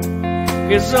home.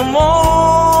 Guess I'm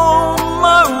on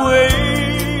my way.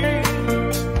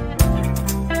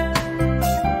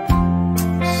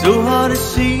 So hard to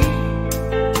see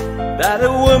that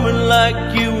a woman like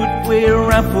you would wait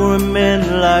around for a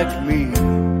man like me.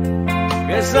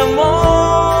 Guess I'm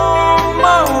on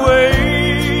my way.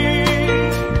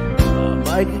 I'm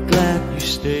mighty glad you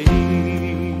stayed.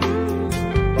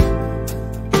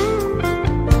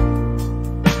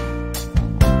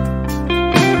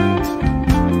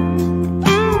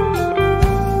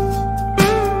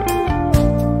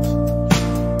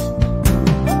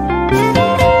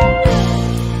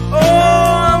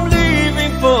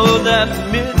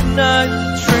 Midnight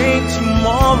train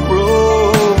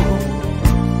tomorrow,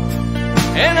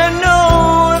 and I know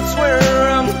that's where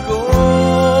I'm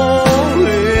going.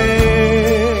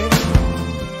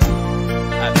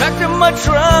 I packed up my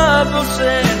troubles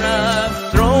and I've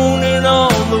thrown it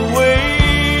all away.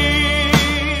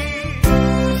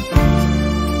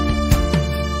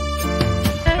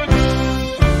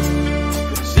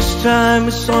 'Cause this time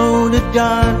it's on the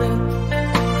darling,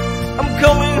 I'm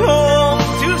coming home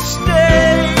to stay.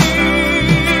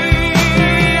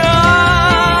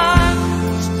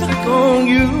 I'm stuck on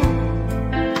you,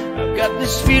 I've got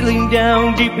this feeling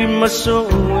down deep in my soul,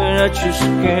 and I just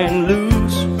can't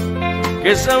lose.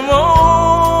 Guess I'm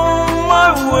on my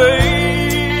way.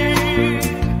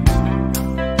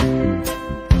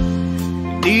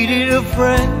 Needed a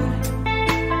friend,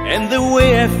 and the way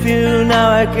I feel now,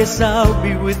 I guess I'll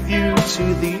be with you to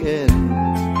the end.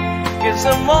 Guess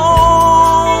I'm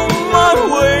on my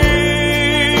way.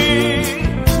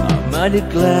 I'm mighty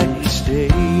glad you stayed.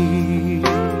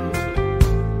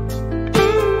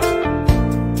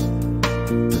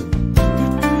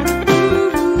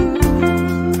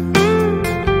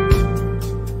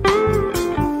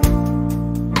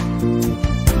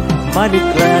 I'm mighty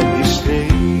glad you stayed.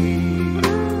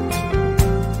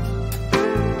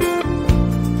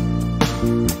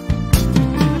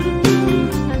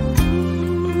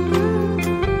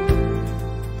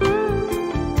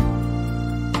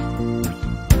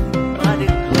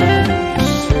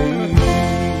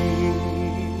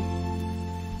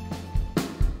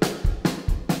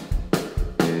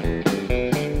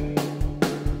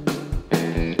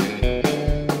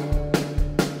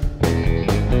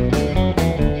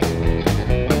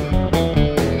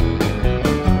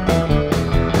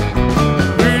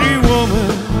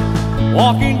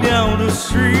 Walking down the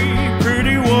street,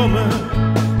 pretty woman,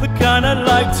 the kind I'd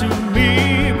like to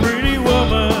meet, pretty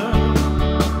woman.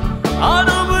 I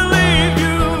don't believe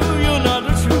you, you're not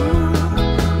the truth.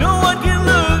 No one can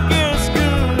look as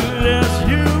good as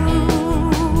you.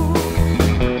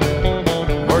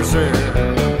 Mercy.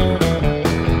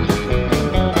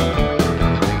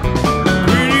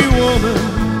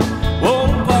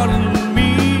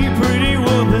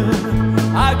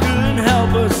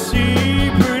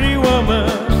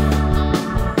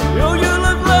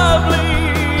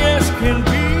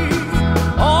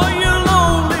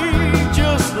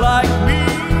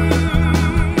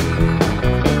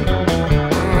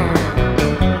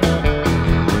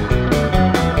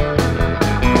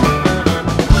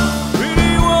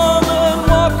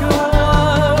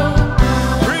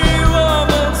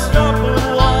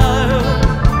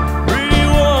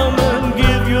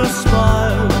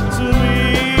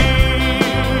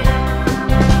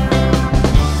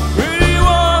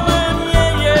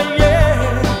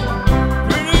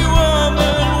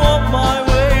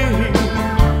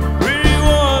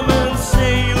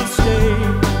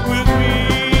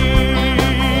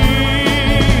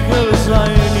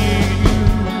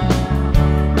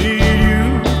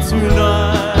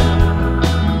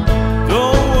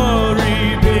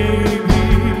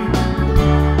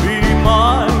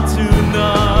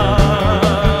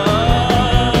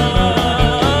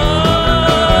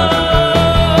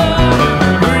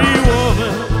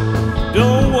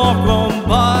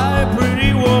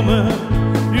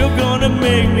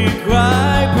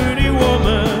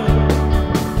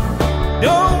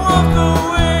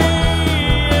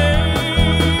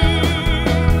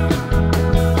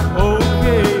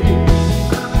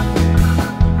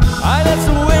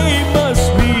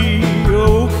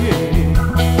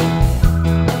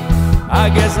 I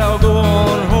guess I'll go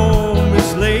on home,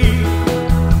 it's late.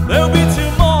 There'll be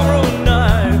tomorrow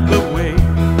night, but wait,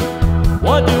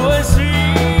 what do I see?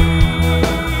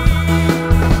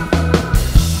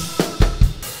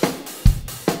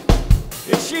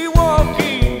 Is she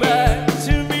walking back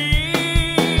to me?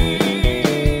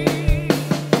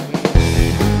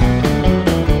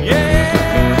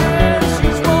 Yeah,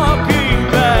 she's walking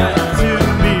back to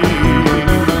me.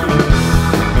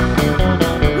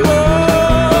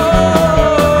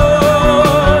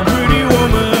 Oh, pretty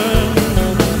woman.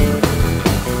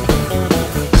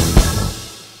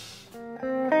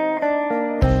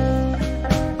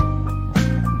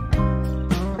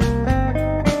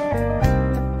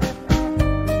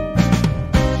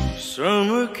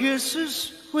 Summer kisses,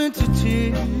 winter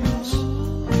tears,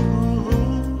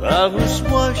 that was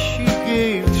what she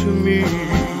gave to me.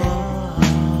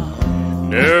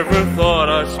 Never thought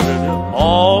I'd spend it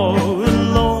all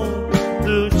alone,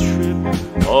 the trip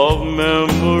of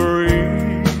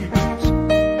memories.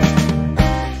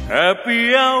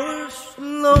 Happy hours,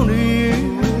 lonely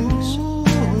years,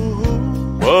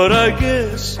 but I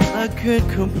guess I can't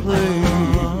complain.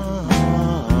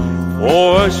 For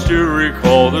I still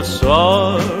recall the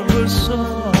summer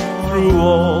sun through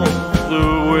all the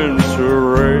winter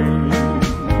rain.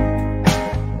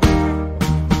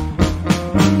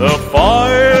 The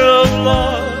fire of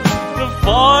love, the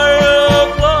fire of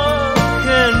love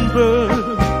can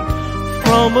burn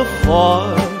from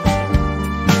afar,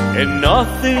 and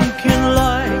nothing can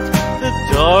light the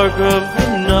dark of the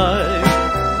night.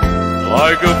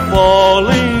 Like a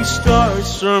falling star,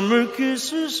 summer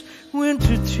kisses,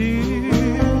 winter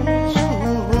tears.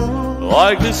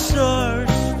 Like the stars,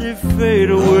 they fade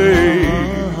away,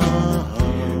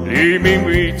 leaving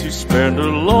me to spend a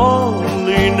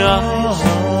lonely night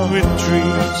with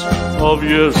dreams of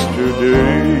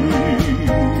yesterday.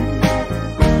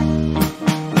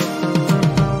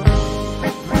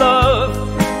 Love,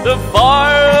 the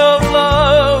fire of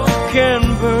love can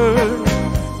burn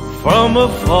from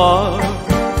afar,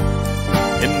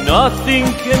 and nothing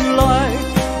can light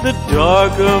the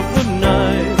dark of the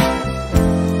night.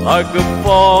 Like a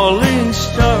falling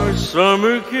star,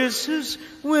 summer kisses,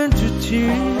 winter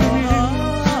tears.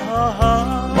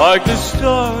 Like the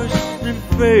stars that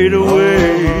fade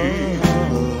away,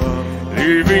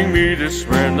 leaving me to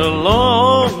spend the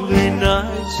lonely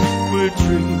nights with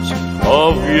dreams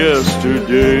of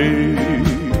yesterday.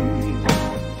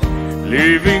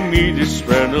 Leaving me to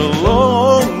spend the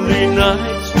lonely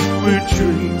nights with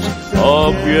dreams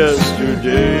of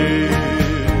yesterday.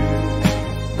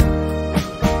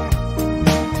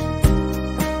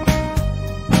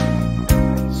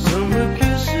 Summer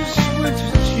kisses, winter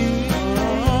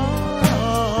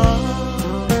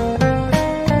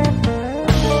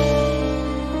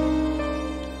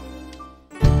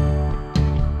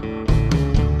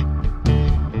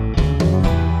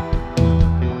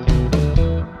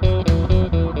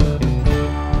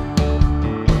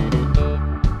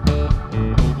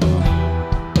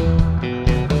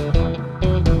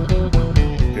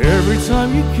Every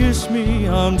time you kiss me,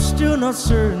 I'm still not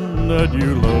certain that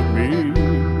you love me.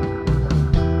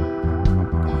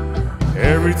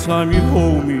 Every time you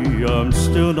hold me, I'm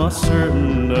still not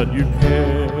certain that you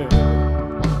care.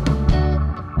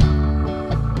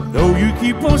 Though you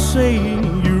keep on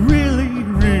saying you really,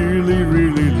 really,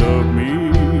 really love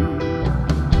me,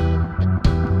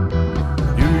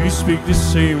 do you speak the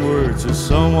same words to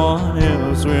someone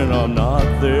else when I'm not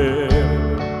there?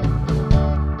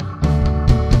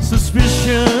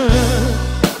 Suspicion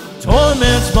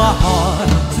torments my heart.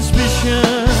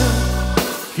 Suspicion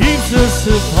keeps us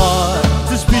apart.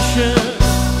 Suspicion,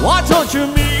 why torture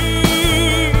me?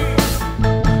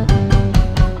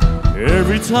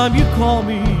 Every time you call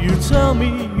me, you tell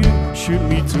me you shoot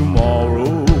me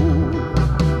tomorrow.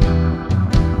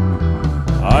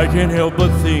 I can't help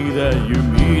but think that you're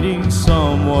meeting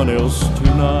someone else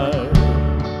tonight.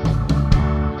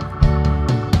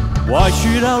 Why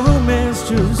should our romance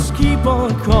just keep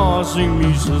on causing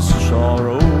me such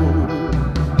sorrow?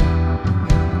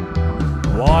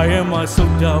 Why am I so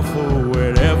doubtful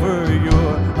whenever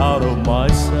you're out of my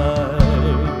sight?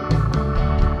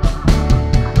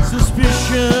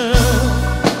 Suspicion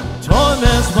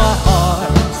torments my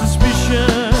heart.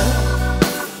 Suspicion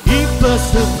keeps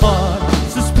us apart.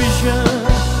 Suspicion,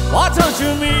 why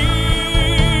torture me?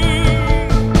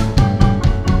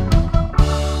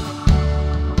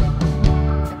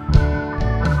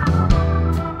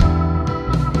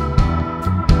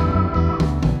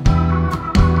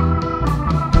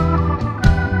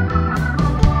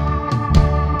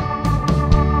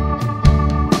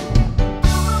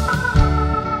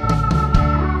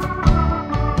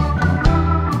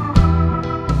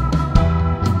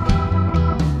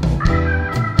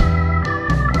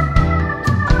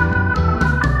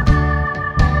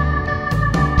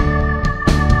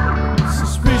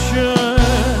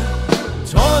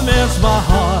 torments my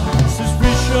heart.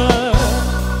 Suspicion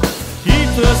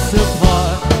keeps us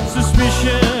apart.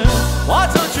 Suspicion, why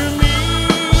don't you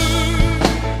leave?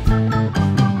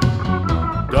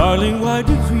 Darling, why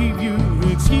do you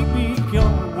keep me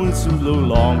going so no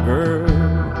longer?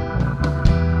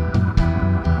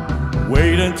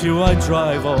 Wait until I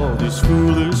drive all these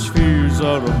foolish fears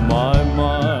out of my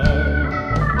mind.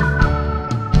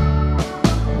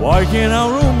 Why can't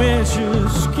our romance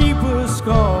just keep us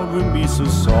scarred with me so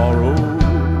sorrow?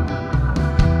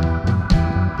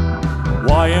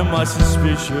 Why am I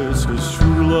suspicious? 'Cause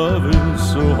true love is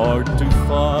so hard to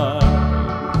find.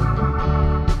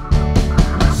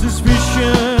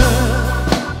 Suspicion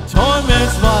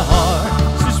torments my heart.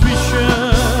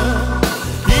 Suspicion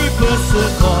keep us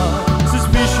apart.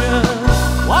 Suspicion,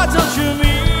 why don't you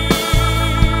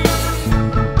mean?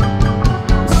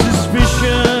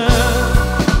 Suspicion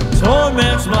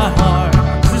torments my heart.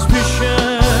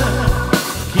 Suspicion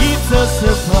keeps us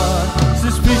apart.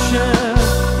 Suspicion,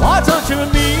 why don't you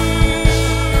mean?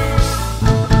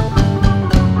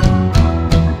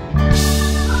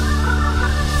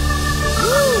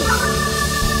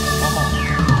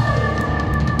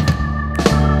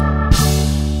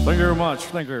 Thank you very much.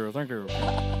 Thank you. Thank you.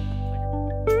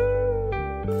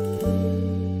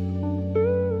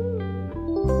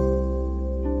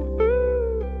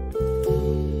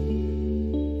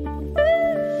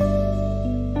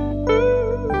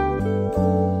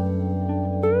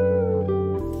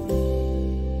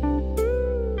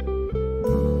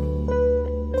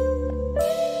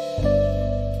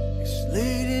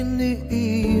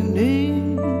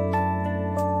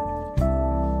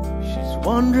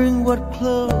 Wondering what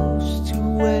clothes to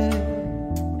wear.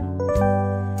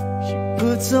 She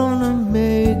puts on her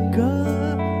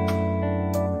makeup,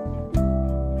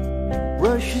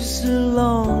 brushes her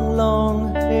long, long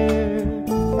hair,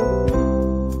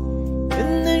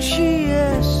 and then she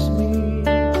asks me,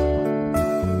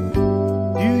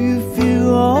 do you feel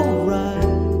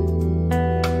alright?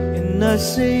 And I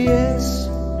say yes,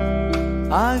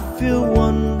 I feel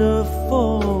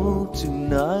wonderful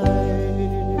tonight.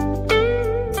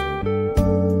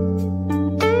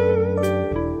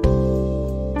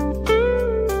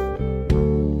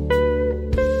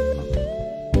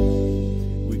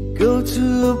 To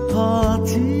a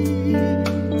party,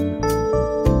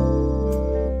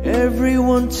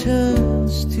 everyone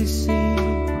turns to see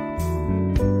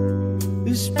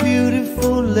this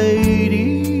beautiful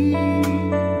lady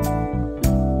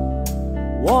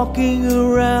walking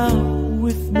around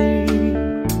with me.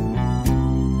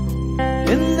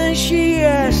 And then she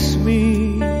asks me,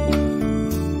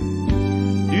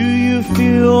 do you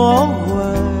feel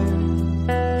alright?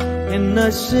 And I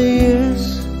say yes,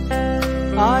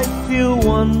 I feel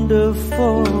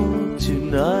wonderful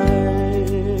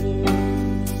tonight.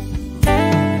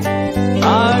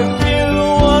 I feel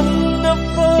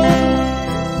wonderful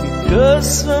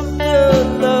because of the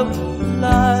love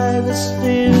light that's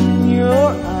in your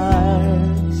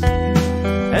eyes.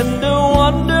 And the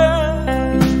wonder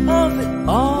of it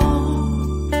all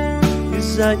is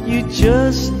that you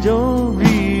just don't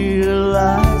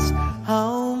realize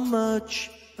how much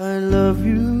I love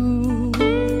you.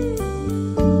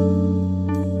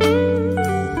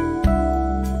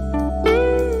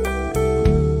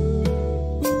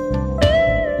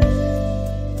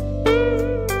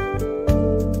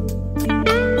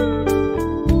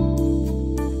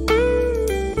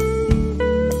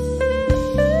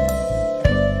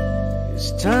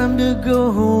 Time to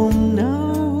go home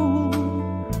now.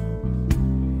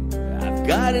 I've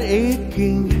got an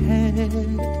aching head,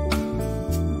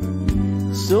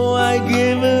 so I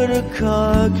give her the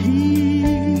car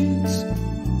keys.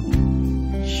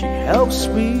 She helps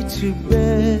me to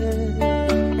bed,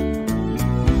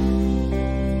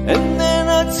 and then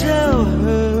I tell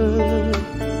her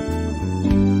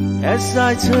as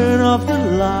I turn off the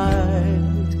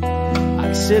light,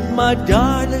 I said, my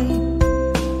darling,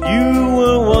 you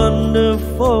were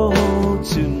wonderful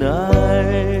tonight.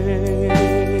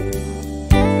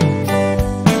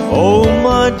 Oh,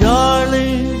 my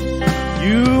darling,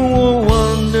 you were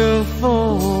wonderful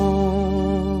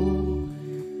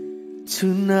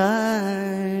tonight.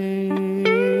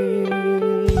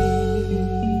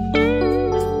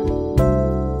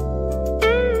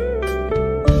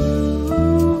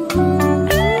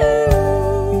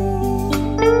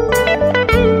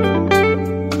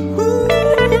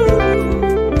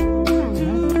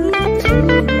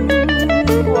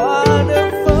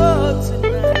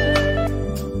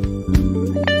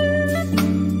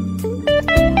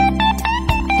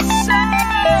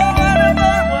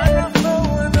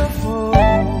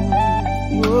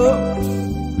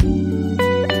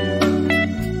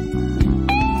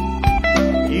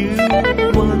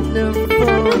 wonderful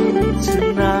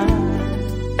tonight.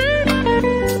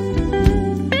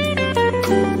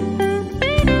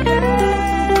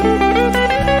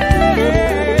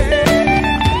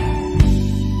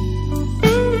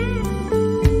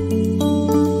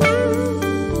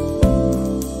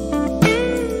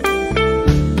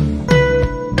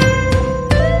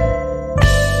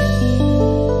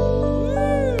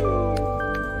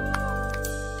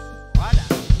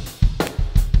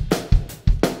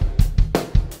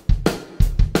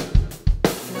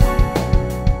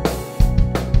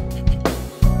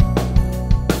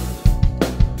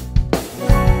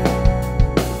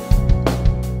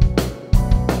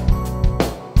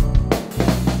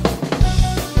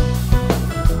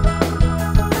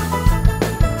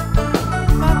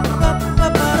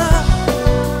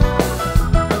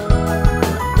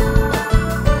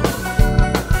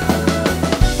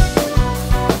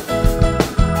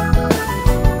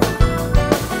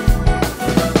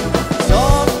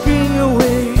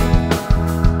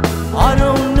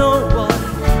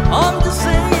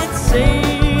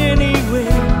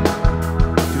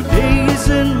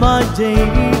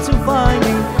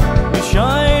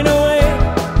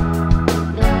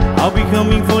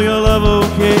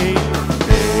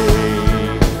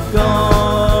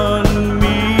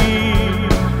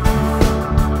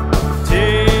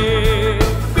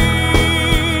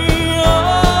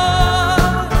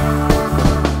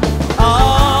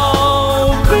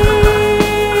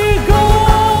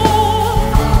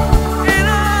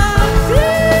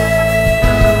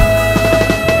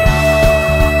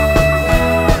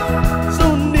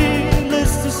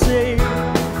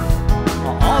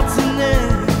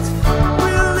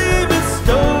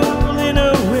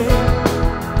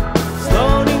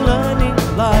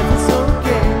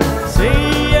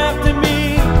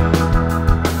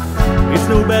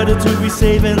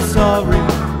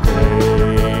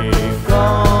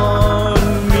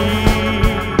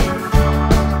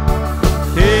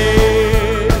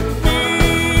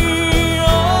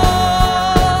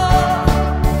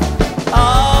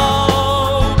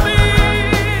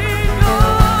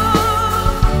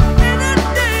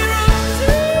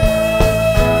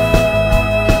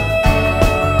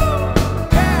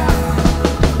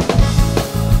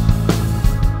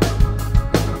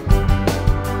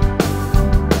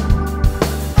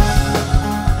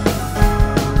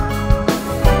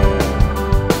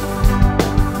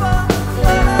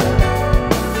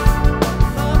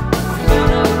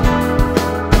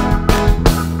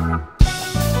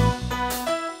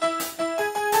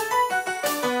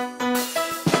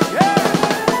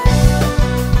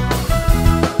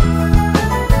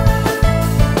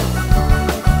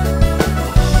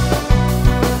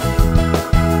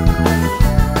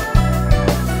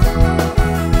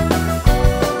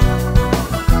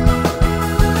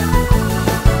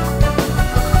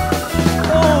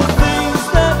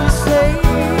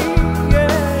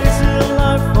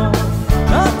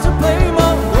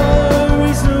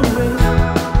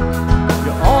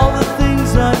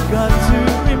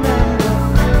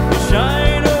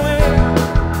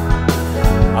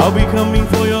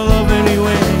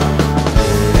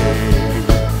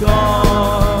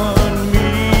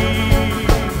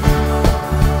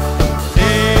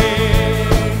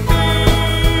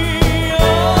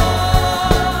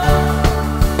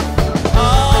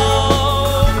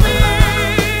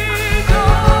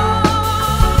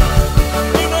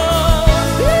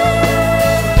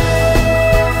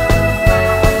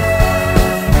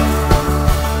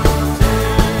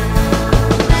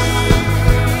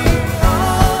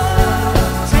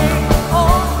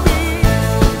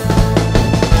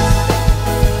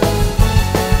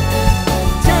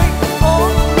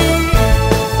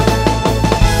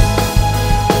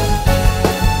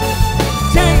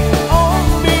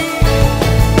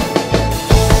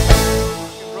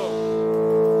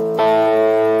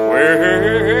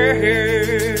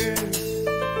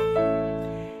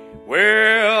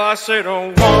 said, oh,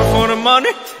 one for the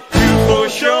money, two for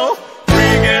show. We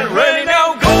get ready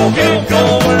now, go, get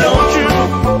going, don't you?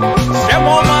 Step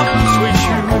on my sweet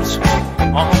shoes.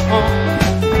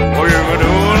 Well, you're gonna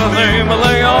do anything but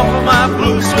lay off of my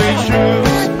blue suede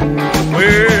shoes. Well,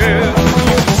 you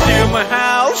can steal my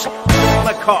house,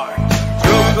 my car,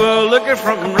 drug girl looking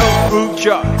from no fruit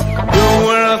jar. Do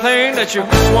anything that you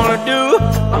wanna do.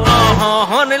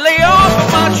 Honey, lay off of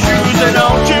my shoes, and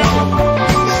don't you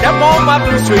step on my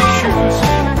blue suede shoes.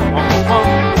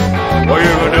 Well,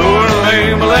 you're gonna do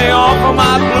anything but lay off of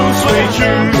my blue suede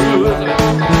shoes.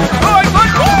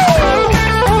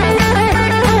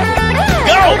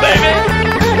 Go, baby!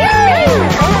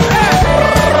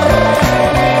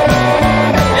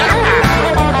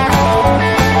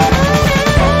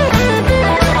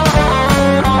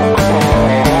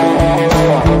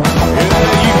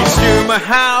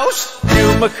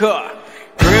 car.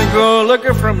 Drink or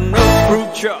liquor from no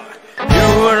fruit jar.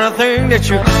 Do anything that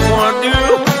you wanna do.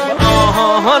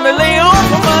 Honey, lay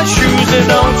off of my shoes and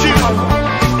don't you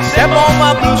step on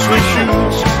my blue suede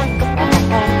shoes.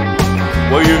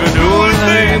 Well, you can do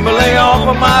anything but lay off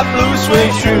of my blue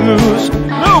suede shoes.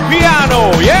 Little piano,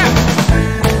 yeah.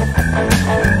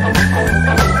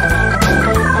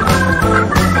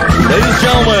 Ladies and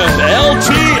gentlemen,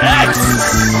 LTX.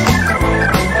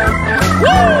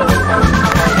 Woo!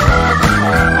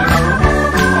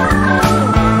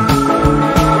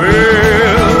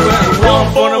 Well,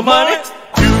 1 for the money,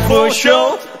 2 for a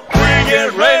show. 3,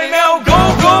 get ready now, go,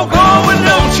 go, go, and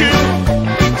don't you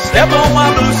step on my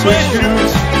blue suede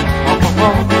shoes.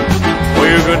 Well,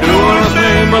 you can do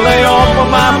anything but lay off of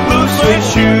my blue suede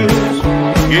shoes.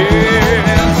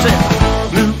 Yeah, say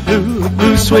blue, blue,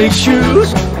 blue suede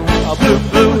shoes. Blue,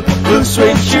 blue, blue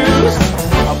suede shoes.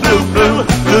 Blue, blue,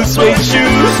 blue suede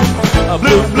shoes.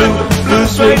 Blue, blue, blue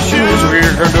suede shoes. We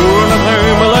can do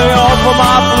anything but lay off of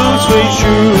my blue suede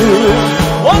shoes.